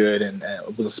really good and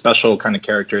was a special kind of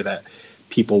character that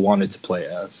people wanted to play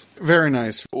as. Very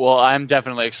nice. Well, I'm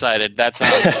definitely excited. That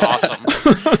sounds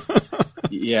awesome.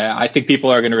 Yeah, I think people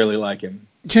are going to really like him.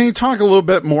 Can you talk a little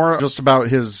bit more just about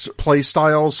his play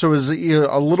style? So is he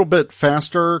a little bit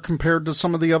faster compared to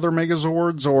some of the other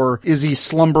Megazords, or is he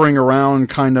slumbering around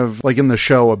kind of like in the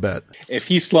show a bit? If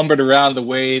he slumbered around the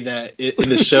way that in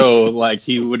the show, like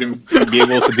he wouldn't be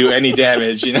able to do any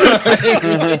damage,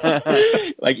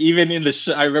 Like even in the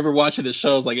show, I remember watching the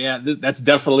show, I was like, yeah, that's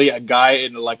definitely a guy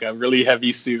in like a really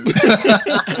heavy suit.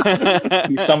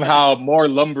 He's somehow more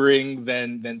lumbering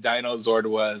than Dino Zord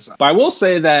was. But I will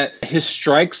say that his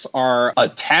strikes are a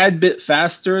tad bit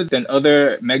faster than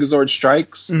other Megazord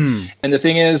strikes. And the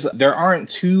thing is, there aren't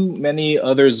too many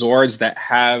other Zords that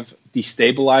have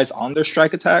destabilize on their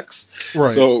strike attacks. Right.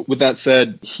 So with that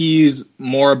said, he's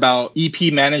more about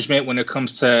EP management when it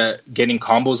comes to getting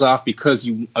combos off, because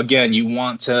you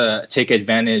want to take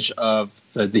advantage of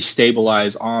the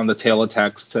destabilize on the tail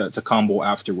attacks to combo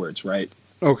afterwards, right?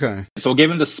 Okay. So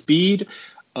given the speed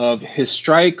of his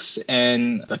strikes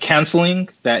and the canceling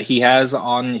that he has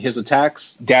on his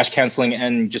attacks, dash canceling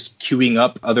and just queuing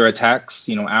up other attacks,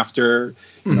 after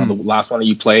the last one that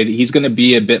you played, he's going to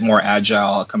be a bit more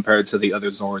agile compared to the other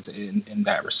Zords in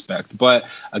that respect. But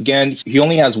again, he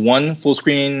only has one full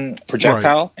screen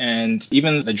projectile, right. And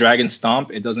even the Dragon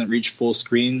Stomp, it doesn't reach full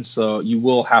screen, so you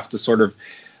will have to sort of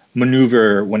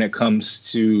maneuver when it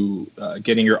comes to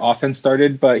getting your offense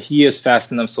started, but he is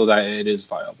fast enough so that it is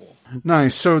viable.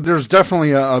 Nice. So there's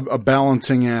definitely a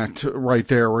balancing act right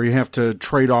there where you have to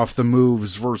trade off the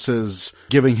moves versus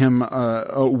giving him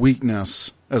a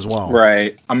weakness as well.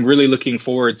 Right. I'm really looking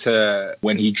forward to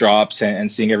when he drops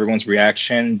and seeing everyone's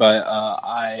reaction, but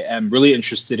I am really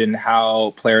interested in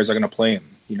how players are going to play him.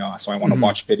 So I want to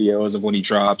watch videos of when he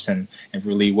drops and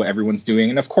really what everyone's doing.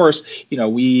 And of course,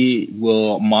 we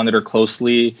will monitor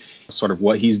closely sort of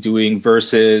what he's doing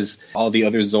versus all the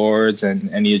other Zords and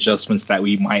any adjustments that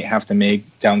we might have to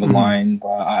make down the line.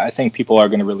 But I think people are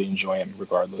going to really enjoy him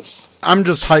regardless. I'm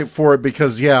just hyped for it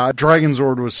because, Dragon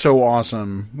Zord was so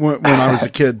awesome when I was a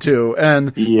kid too.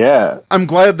 And yeah, I'm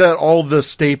glad that all the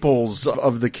staples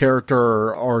of the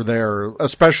character are there,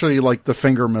 especially like the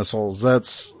finger missiles.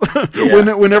 That's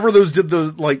whenever those did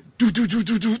the like,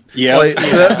 yeah, like,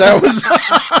 that was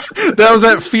that was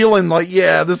that feeling like,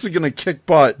 this is going to kick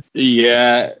butt.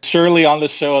 Yeah, surely on the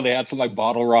show they had some like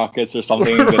bottle rockets or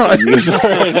something that they used for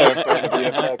the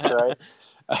VFX, right?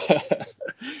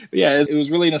 It was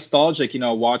really nostalgic,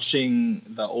 watching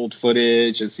the old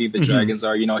footage and see the dragons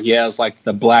are, he has like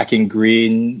the black and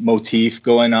green motif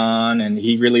going on, and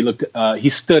he really he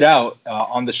stood out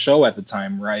on the show at the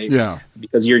time, right? Yeah,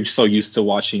 because you're so used to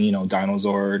watching, Dino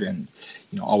Zord and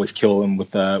always kill him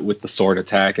with the sword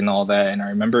attack and all that. And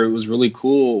I remember it was really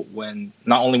cool when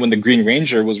not only when the Green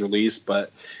Ranger was released,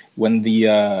 but when the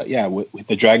with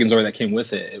the Dragon Zord that came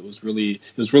with it. It was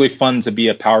really fun to be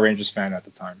a Power Rangers fan at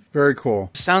the time. Very cool.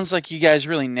 Sounds like you guys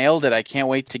really nailed it. I can't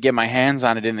wait to get my hands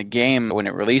on it in the game when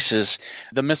it releases.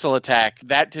 The missile attack,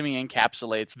 that to me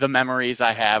encapsulates the memories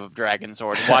I have of Dragon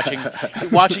Zord.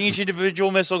 Watching each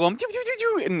individual missile going,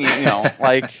 and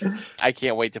I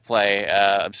can't wait to play.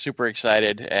 I'm super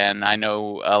excited, and I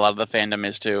know a lot of the fandom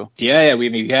is too. Yeah,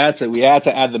 we had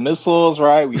to add the missiles,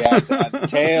 right? We had to add the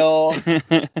tail.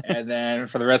 And then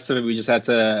for the rest of it, we just had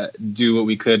to do what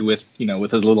we could with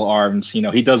his little arms.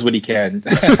 He does what he can.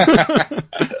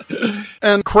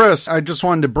 And Chris, I just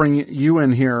wanted to bring you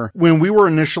in here. When we were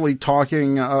initially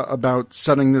talking about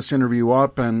setting this interview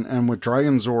up and with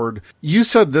Dragon Zord, you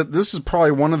said that this is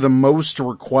probably one of the most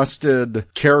requested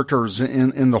characters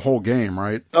in the whole game,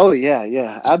 right? Oh,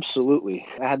 yeah, absolutely.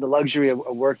 I had the luxury of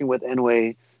working with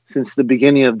Enway since the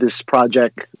beginning of this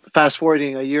project. Fast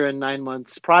forwarding a year and 9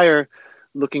 months prior,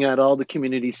 looking at all the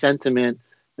community sentiment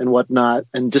and whatnot,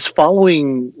 and just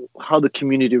following how the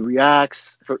community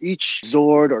reacts for each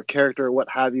Zord or character or what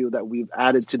have you that we've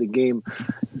added to the game,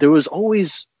 there was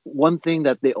always one thing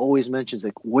that they always mention is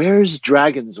like, where's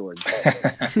Dragon Zord?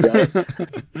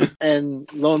 Right? And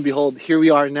lo and behold, here we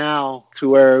are now to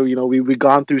where, we've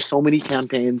gone through so many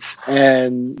campaigns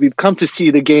and we've come to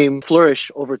see the game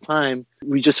flourish over time.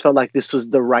 We just felt like this was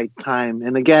the right time.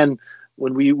 And again,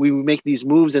 when we make these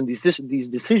moves and these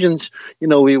decisions,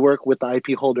 we work with the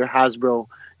IP holder Hasbro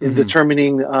in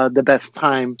determining the best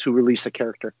time to release a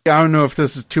character. I don't know if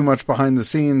this is too much behind the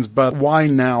scenes, but why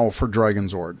now for Dragon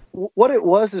Zord? What it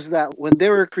was is that when they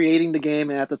were creating the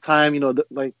game, and at the time, kind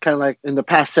of like in the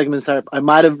past segments, I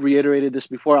might have reiterated this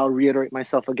before, I'll reiterate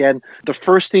myself again. The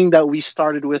first thing that we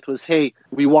started with was, hey,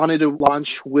 we wanted to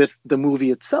launch with the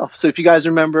movie itself. So if you guys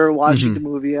remember watching the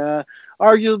movie,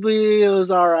 arguably, it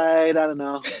was all right. I don't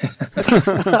know.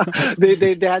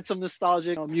 they had some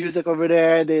nostalgic music over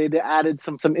there. They added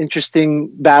some interesting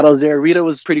battles there. Rita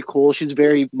was pretty cool. She's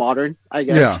very modern, I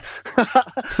guess.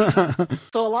 Yeah.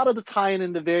 So a lot of the tie-in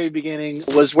in the very beginning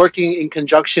was working in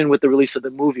conjunction with the release of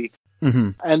the movie.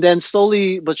 And then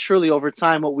slowly but surely over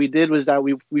time, what we did was that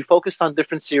we focused on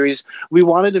different series. We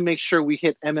wanted to make sure we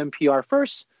hit MMPR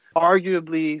first,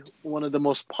 arguably one of the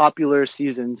most popular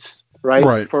seasons,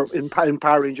 right? In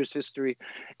Power Rangers history.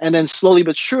 And then slowly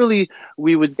but surely,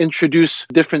 we would introduce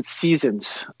different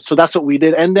seasons. So that's what we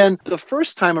did. And then the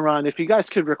first time around, if you guys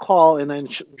could recall, and I'm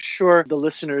sure the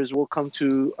listeners will come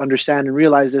to understand and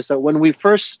realize this, that when we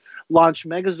first launched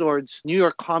Megazord's New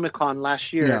York Comic Con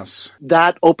last year,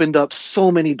 that opened up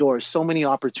so many doors, so many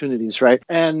opportunities, right?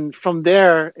 And from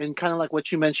there, and kind of like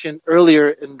what you mentioned earlier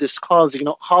in this call,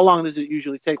 how long does it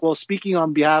usually take? Well, speaking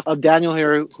on behalf of Daniel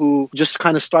here, who just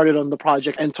kind of started on the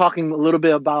project, and talking a little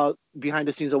bit about behind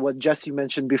the scenes of what Jesse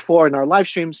mentioned before in our live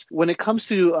streams, when it comes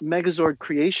to Megazord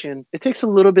creation, it takes a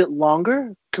little bit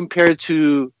longer compared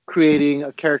to creating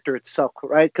a character itself,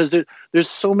 right? Because there's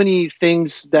so many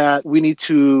things that we need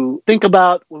to think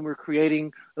about when we're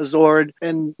creating a Zord,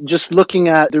 and just looking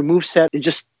at their moveset, it's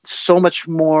just so much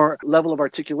more level of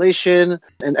articulation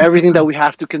and everything that we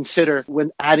have to consider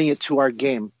when adding it to our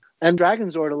game. And Dragon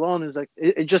Zord alone is like,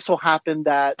 it just so happened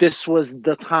that this was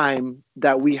the time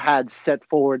that we had set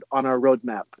forward on our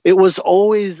roadmap. It was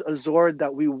always a Zord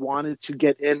that we wanted to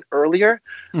get in earlier,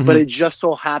 but it just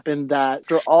so happened that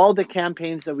for all the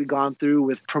campaigns that we've gone through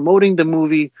with promoting the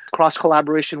movie, cross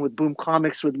collaboration with Boom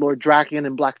Comics, with Lord Draken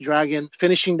and Black Dragon,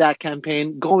 finishing that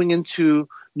campaign, going into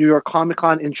New York Comic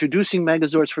Con, introducing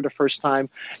Megazords for the first time.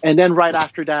 And then right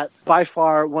after that, by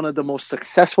far one of the most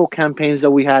successful campaigns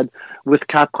that we had with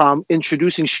Capcom,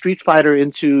 introducing Street Fighter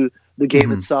into the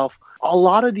game itself. A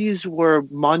lot of these were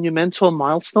monumental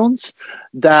milestones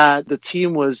that the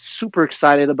team was super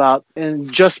excited about.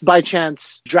 And just by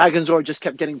chance, Dragon Zord just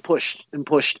kept getting pushed and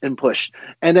pushed and pushed.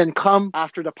 And then come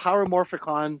after the Power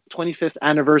Morphicon 25th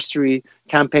anniversary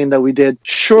campaign that we did,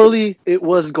 surely it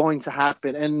was going to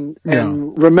happen. And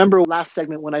remember last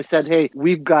segment when I said, hey,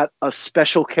 we've got a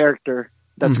special character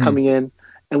that's coming in,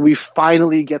 and we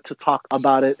finally get to talk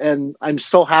about it. And I'm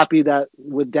so happy that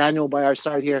with Daniel by our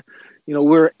side here,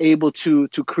 we're able to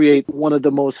create one of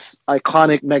the most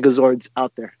iconic Megazords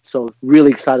out there. So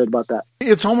really excited about that.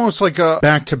 It's almost like a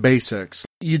back to basics.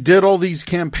 You did all these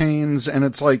campaigns and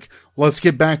it's like, let's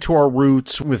get back to our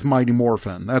roots with Mighty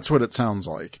Morphin. That's what it sounds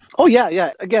like. Oh,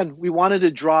 yeah. Again, we wanted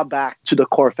to draw back to the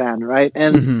core fan, right?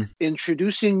 And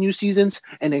introducing new seasons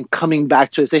and then coming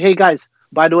back to it. Say, hey, guys,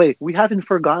 by the way, we haven't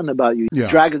forgotten about you. Yeah.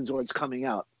 Dragon Zord's coming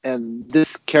out, and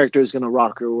this character is going to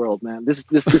rock your world, man. This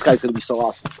guy's going to be so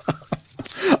awesome.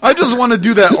 I just want to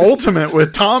do that ultimate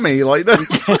with Tommy. Like that.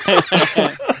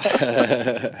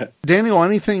 Daniel,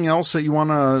 anything else that you want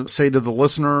to say to the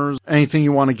listeners? Anything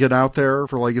you want to get out there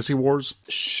for Legacy Wars?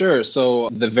 Sure. So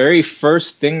the very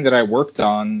first thing that I worked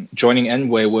on joining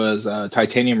Enway was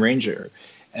Titanium Ranger.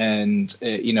 And,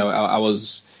 I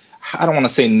was, I don't want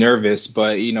to say nervous,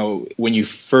 but, when you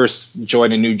first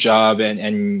join a new job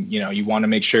and you want to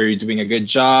make sure you're doing a good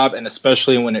job, and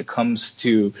especially when it comes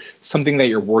to something that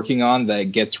you're working on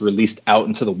that gets released out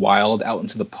into the wild, out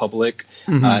into the public,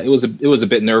 it was a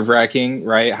bit nerve-wracking,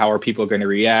 right? How are people going to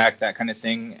react, that kind of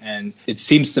thing. And it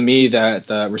seems to me that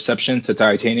the reception to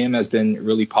Titanium has been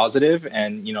really positive.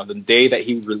 And, the day that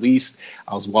he released,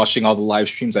 I was watching all the live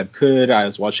streams I could. I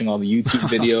was watching all the YouTube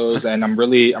videos, and I'm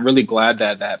really glad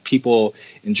that people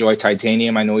enjoy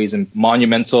Titanium. I know he's a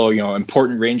monumental,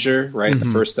 important Ranger, right? The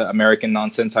first American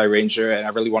non-Sentai Ranger. And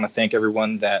I really want to thank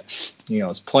everyone that,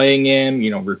 is playing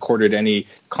him, recorded any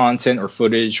content or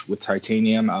footage with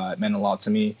Titanium. It meant a lot to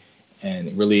me. And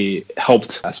it really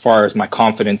helped as far as my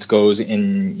confidence goes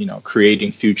in,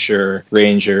 creating future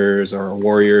Rangers or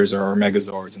Warriors or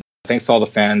Megazords. And thanks to all the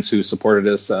fans who supported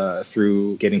us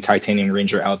through getting Titanium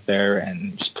Ranger out there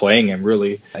and just playing him,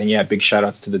 really. And yeah, big shout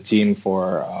outs to the team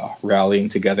for rallying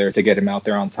together to get him out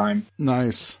there on time.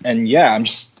 Nice. And yeah,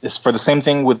 it's for the same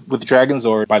thing with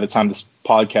Dragonzord. By the time this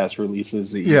podcast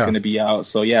releases, he's going to be out.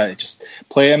 So yeah, just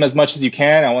play him as much as you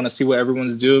can. I want to see what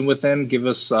everyone's doing with him. Give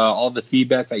us all the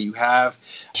feedback that you have.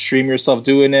 Stream yourself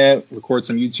doing it. Record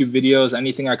some YouTube videos.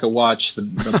 Anything I could watch, the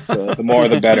more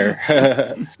the better.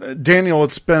 Daniel,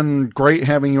 it's been great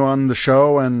having you on the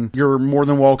show, and you're more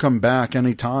than welcome back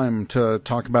anytime to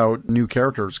talk about new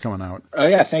characters coming out. Oh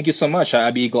yeah, thank you so much.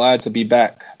 I'd be glad to be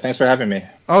back. Thanks for having me.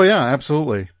 Oh yeah,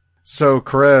 absolutely. So,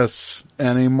 Chris,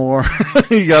 any more?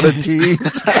 You got a tease?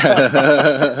 it's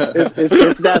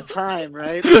that time,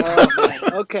 right?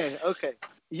 Okay.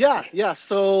 Yeah.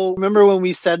 So remember when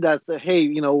we said that, hey,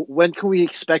 when can we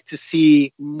expect to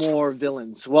see more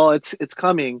villains? Well, it's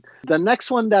coming. The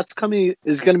next one that's coming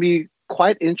is going to be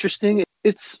quite interesting.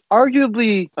 It's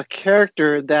arguably a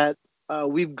character that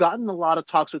we've gotten a lot of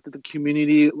talks with the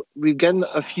community. We've gotten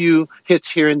a few hits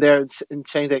here and there in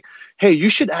saying that, hey, you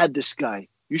should add this guy.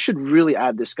 You should really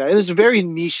add this guy. And it's a very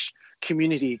niche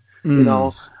community,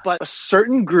 but a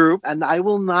certain group, and I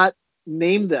will not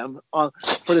name them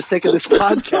for the sake of this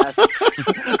podcast,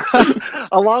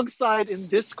 alongside in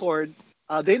Discord,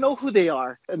 they know who they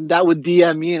are, and that would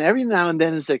DM me, and every now and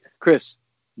then it's like, Chris,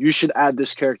 you should add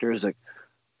this character. It's like,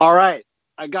 all right,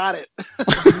 I got it.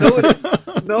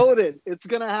 Noted. It's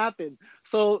going to happen.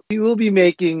 So we will be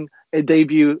making a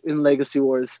debut in Legacy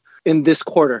Wars in this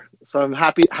quarter. So I'm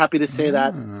happy to say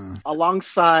that,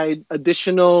 alongside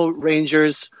additional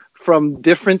Rangers from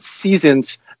different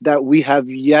seasons that we have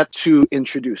yet to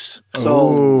introduce.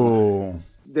 So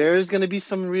there's going to be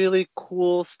some really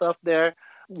cool stuff there.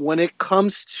 When it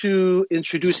comes to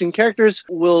introducing characters,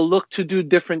 we'll look to do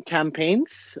different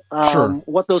campaigns.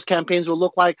 What those campaigns will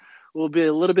look like will be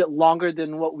a little bit longer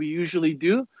than what we usually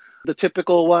do. The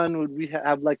typical one would we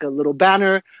have like a little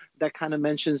banner that kind of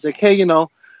mentions like, hey,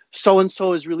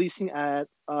 so-and-so is releasing at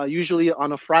usually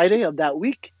on a Friday of that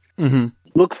week.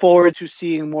 Look forward to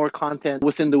seeing more content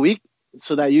within the week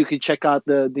so that you can check out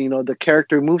the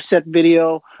character moveset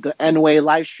video, the Enway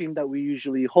live stream that we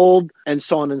usually hold, and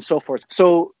so on and so forth.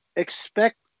 So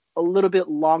expect a little bit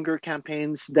longer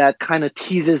campaigns that kind of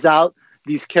teases out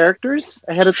these characters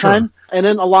ahead of time. And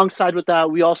then alongside with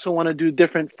that, we also want to do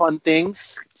different fun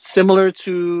things, similar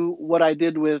to what I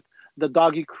did with the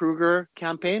Doggy Kruger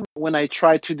campaign when I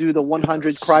tried to do the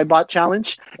 100 Crybot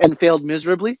challenge and failed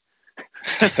miserably.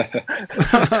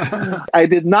 I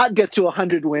did not get to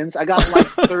 100 wins. I got like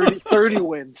 30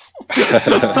 wins.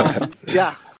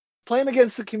 Playing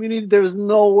against the community, there was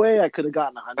no way I could have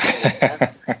gotten 100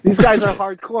 wins. These guys are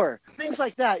hardcore. Things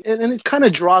like that. And it kind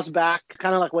of draws back,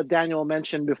 kind of like what Daniel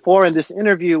mentioned before in this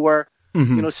interview, where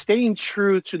staying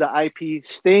true to the IP,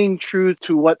 staying true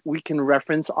to what we can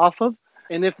reference off of.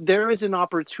 And if there is an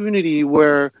opportunity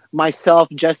where myself,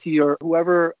 Jesse, or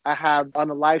whoever I have on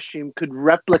a live stream could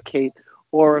replicate,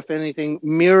 or if anything,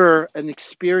 mirror an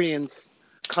experience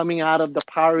coming out of the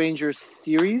Power Rangers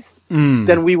series,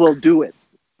 then we will do it.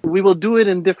 We will do it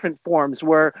in different forms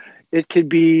where it could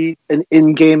be an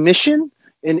in-game mission,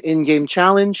 an in-game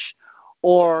challenge,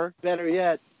 or better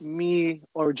yet, me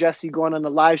or Jesse going on a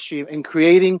live stream and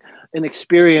creating an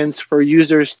experience for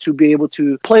users to be able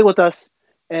to play with us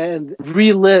and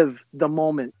relive the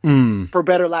moment, for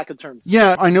better lack of terms.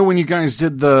 Yeah, I know when you guys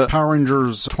did the Power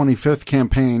Rangers 25th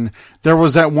campaign, there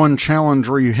was that one challenge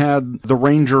where you had the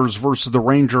Rangers versus the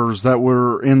Rangers that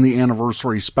were in the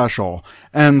anniversary special.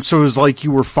 And so it was like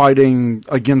you were fighting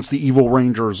against the evil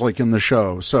Rangers like in the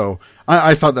show. So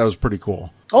I thought that was pretty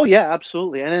cool. Oh yeah,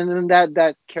 absolutely. And then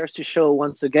that cares to show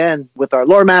once again with our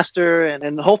lore master,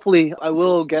 and hopefully I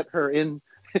will get her in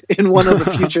one of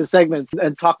the future segments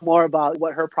and talk more about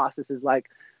what her process is like.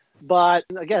 But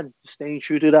again, staying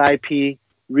true to the IP,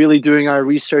 really doing our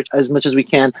research as much as we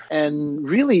can, and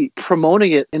really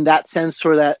promoting it in that sense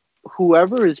so that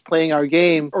whoever is playing our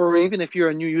game, or even if you're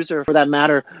a new user for that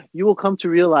matter, you will come to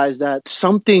realize that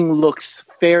something looks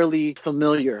fairly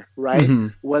familiar, right? Mm-hmm.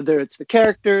 Whether it's the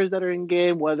characters that are in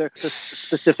game, whether it's a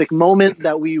specific moment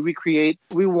that we recreate,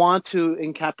 we want to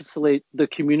encapsulate the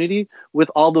community with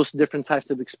all those different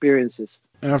types of experiences.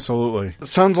 Absolutely. It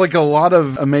sounds like a lot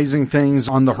of amazing things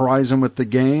on the horizon with the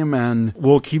game, and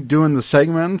we'll keep doing the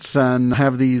segments and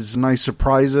have these nice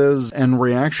surprises and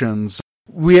reactions.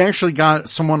 We actually got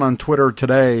someone on Twitter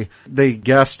today. They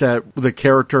guessed at the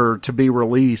character to be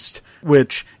released,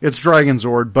 which it's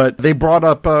Dragonzord, but they brought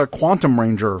up Quantum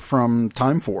Ranger from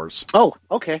Time Force. Oh,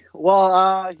 okay.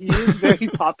 Well, he is very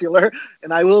popular,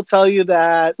 and I will tell you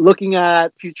that looking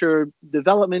at future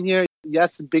development here,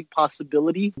 yes, a big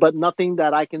possibility, but nothing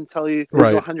that I can tell you is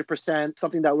 100%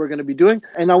 something that we're going to be doing.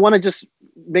 And I want to just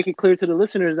make it clear to the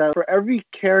listeners that for every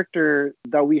character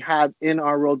that we have in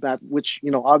our roadmap, which, you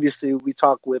know, obviously we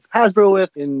talk with Hasbro with,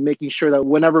 in making sure that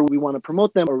whenever we want to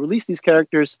promote them or release these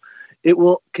characters, it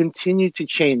will continue to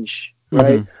change,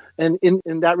 right? And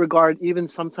in that regard, even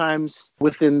sometimes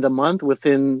within the month,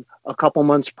 within a couple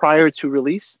months prior to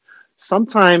release,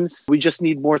 sometimes we just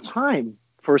need more time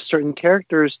for certain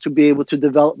characters to be able to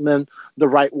develop them the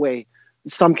right way.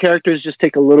 Some characters just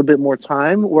take a little bit more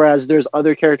time, whereas there's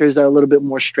other characters that are a little bit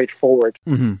more straightforward.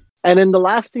 Mm-hmm. And then the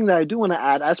last thing that I do want to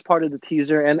add as part of the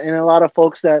teaser, and a lot of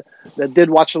folks that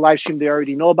did watch the live stream, they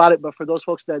already know about it, but for those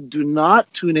folks that do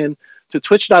not tune in to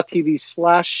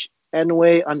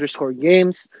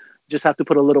twitch.tv/NWay_games, just have to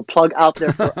put a little plug out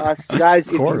there for us. Guys,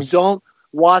 if you don't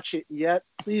watch it yet,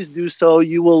 please do so.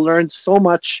 You will learn so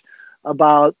much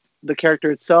about the character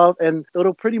itself, and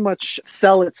it'll pretty much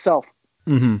sell itself.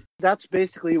 Mm-hmm. That's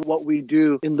basically what we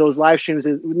do in those live streams.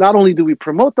 Is not only do we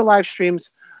promote the live streams,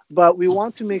 but we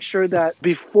want to make sure that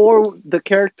before the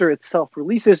character itself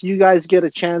releases, you guys get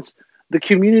a chance, the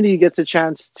community gets a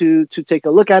chance to take a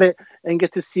look at it and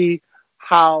get to see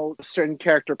how a certain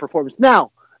character performs.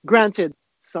 Now, granted,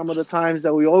 some of the times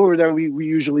that we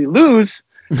usually lose.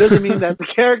 Doesn't mean that the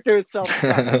character itself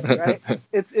sucks, right?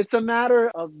 It's a matter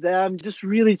of them just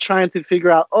really trying to figure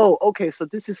out, oh, okay, so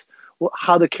this is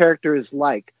how the character is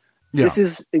like. Yeah. This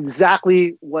is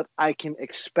exactly what I can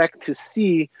expect to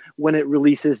see when it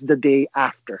releases the day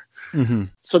after. Mm-hmm.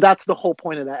 So that's the whole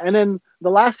point of that. And then the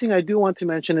last thing I do want to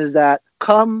mention is that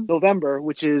come November,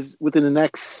 which is within the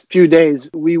next few days,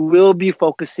 we will be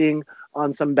focusing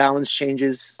on some balance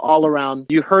changes all around.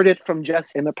 You heard it from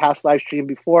Jess in the past live stream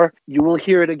before. You will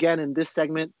hear it again in this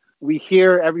segment. We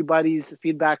hear everybody's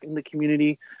feedback in the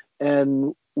community,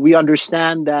 and we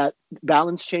understand that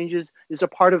balance changes is a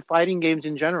part of fighting games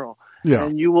in general. Yeah.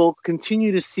 And you will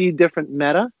continue to see different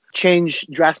meta change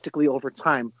drastically over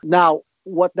time. Now,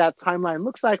 what that timeline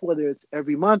looks like, whether it's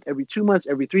every month, every 2 months,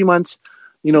 every 3 months,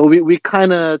 you know, we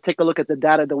kind of take a look at the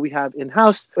data that we have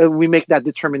in-house, and we make that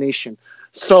determination.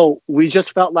 So we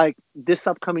just felt like this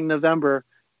upcoming November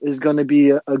is going to be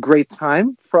a great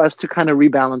time for us to kind of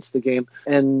rebalance the game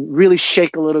and really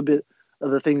shake a little bit of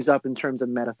the things up in terms of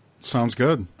meta. Sounds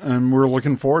good. And we're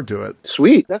looking forward to it.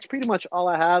 Sweet. That's pretty much all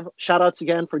I have. Shout outs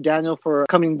again for Daniel for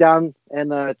coming down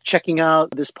and checking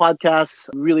out this podcast.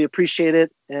 Really appreciate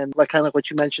it. And like what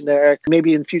you mentioned there, Eric,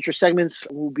 maybe in future segments,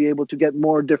 we'll be able to get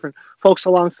more different folks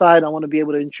alongside. I want to be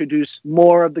able to introduce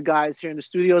more of the guys here in the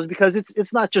studios, because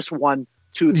it's not just 1,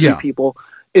 2, 3 people.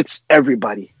 It's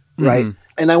everybody, right? Mm-hmm.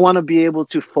 And I want to be able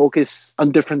to focus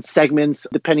on different segments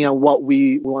depending on what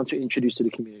we want to introduce to the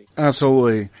community.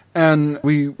 Absolutely. And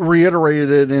we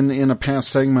reiterated it in a past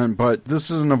segment, but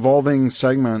this is an evolving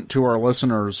segment to our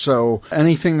listeners. So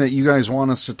anything that you guys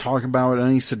want us to talk about,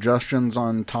 any suggestions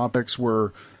on topics,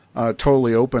 we're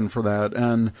totally open for that.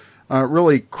 And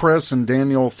really, Chris and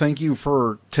Daniel, thank you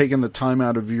for taking the time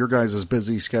out of your guys'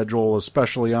 busy schedule,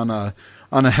 especially on a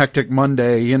hectic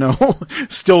Monday, you know,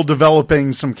 still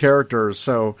developing some characters.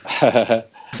 So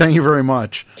thank you very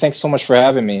much. Thanks so much for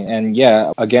having me. And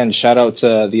yeah, again, shout out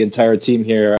to the entire team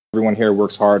here. Everyone here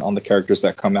works hard on the characters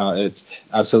that come out. It's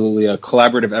absolutely a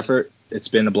collaborative effort. it's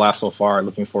been a blast so far.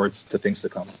 Looking forward to things to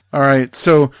come. All right.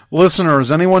 So listeners,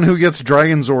 anyone who gets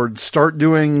Dragon Zord, start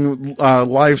doing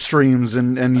live streams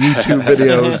and YouTube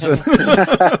videos.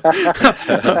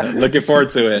 Looking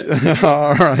forward to it.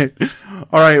 All right.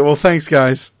 All right. Well, thanks,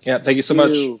 guys. Yeah. Thank you so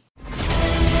much.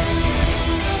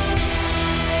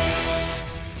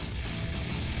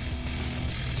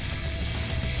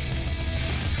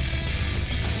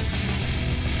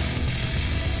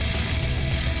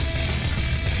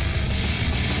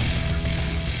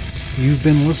 You've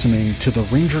been listening to the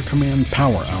Ranger Command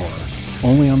Power Hour,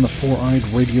 only on the Four-Eyed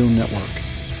Radio Network.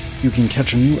 You can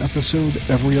catch a new episode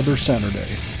every other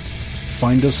Saturday.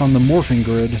 Find us on the Morphing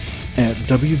Grid at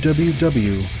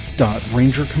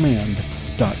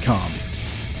www.rangercommand.com.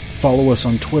 Follow us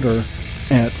on Twitter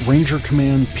at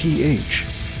RangerCommandPH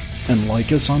and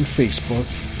like us on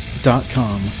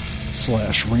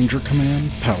Facebook.com/Ranger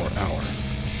Command Power Hour.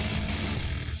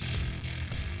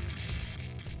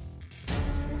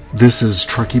 This is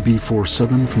Truckee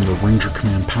B47 from the Ranger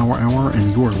Command Power Hour,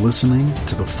 and you are listening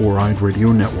to the Four-Eyed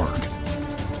Radio Network.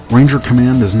 Ranger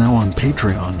Command is now on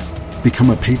Patreon. Become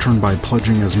a patron by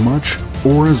pledging as much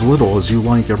or as little as you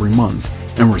like every month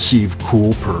and receive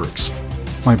cool perks.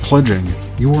 By pledging,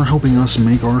 you are helping us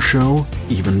make our show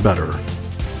even better.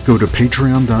 Go to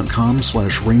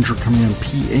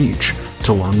patreon.com/RangerCommandPH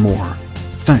to learn more.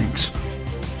 Thanks.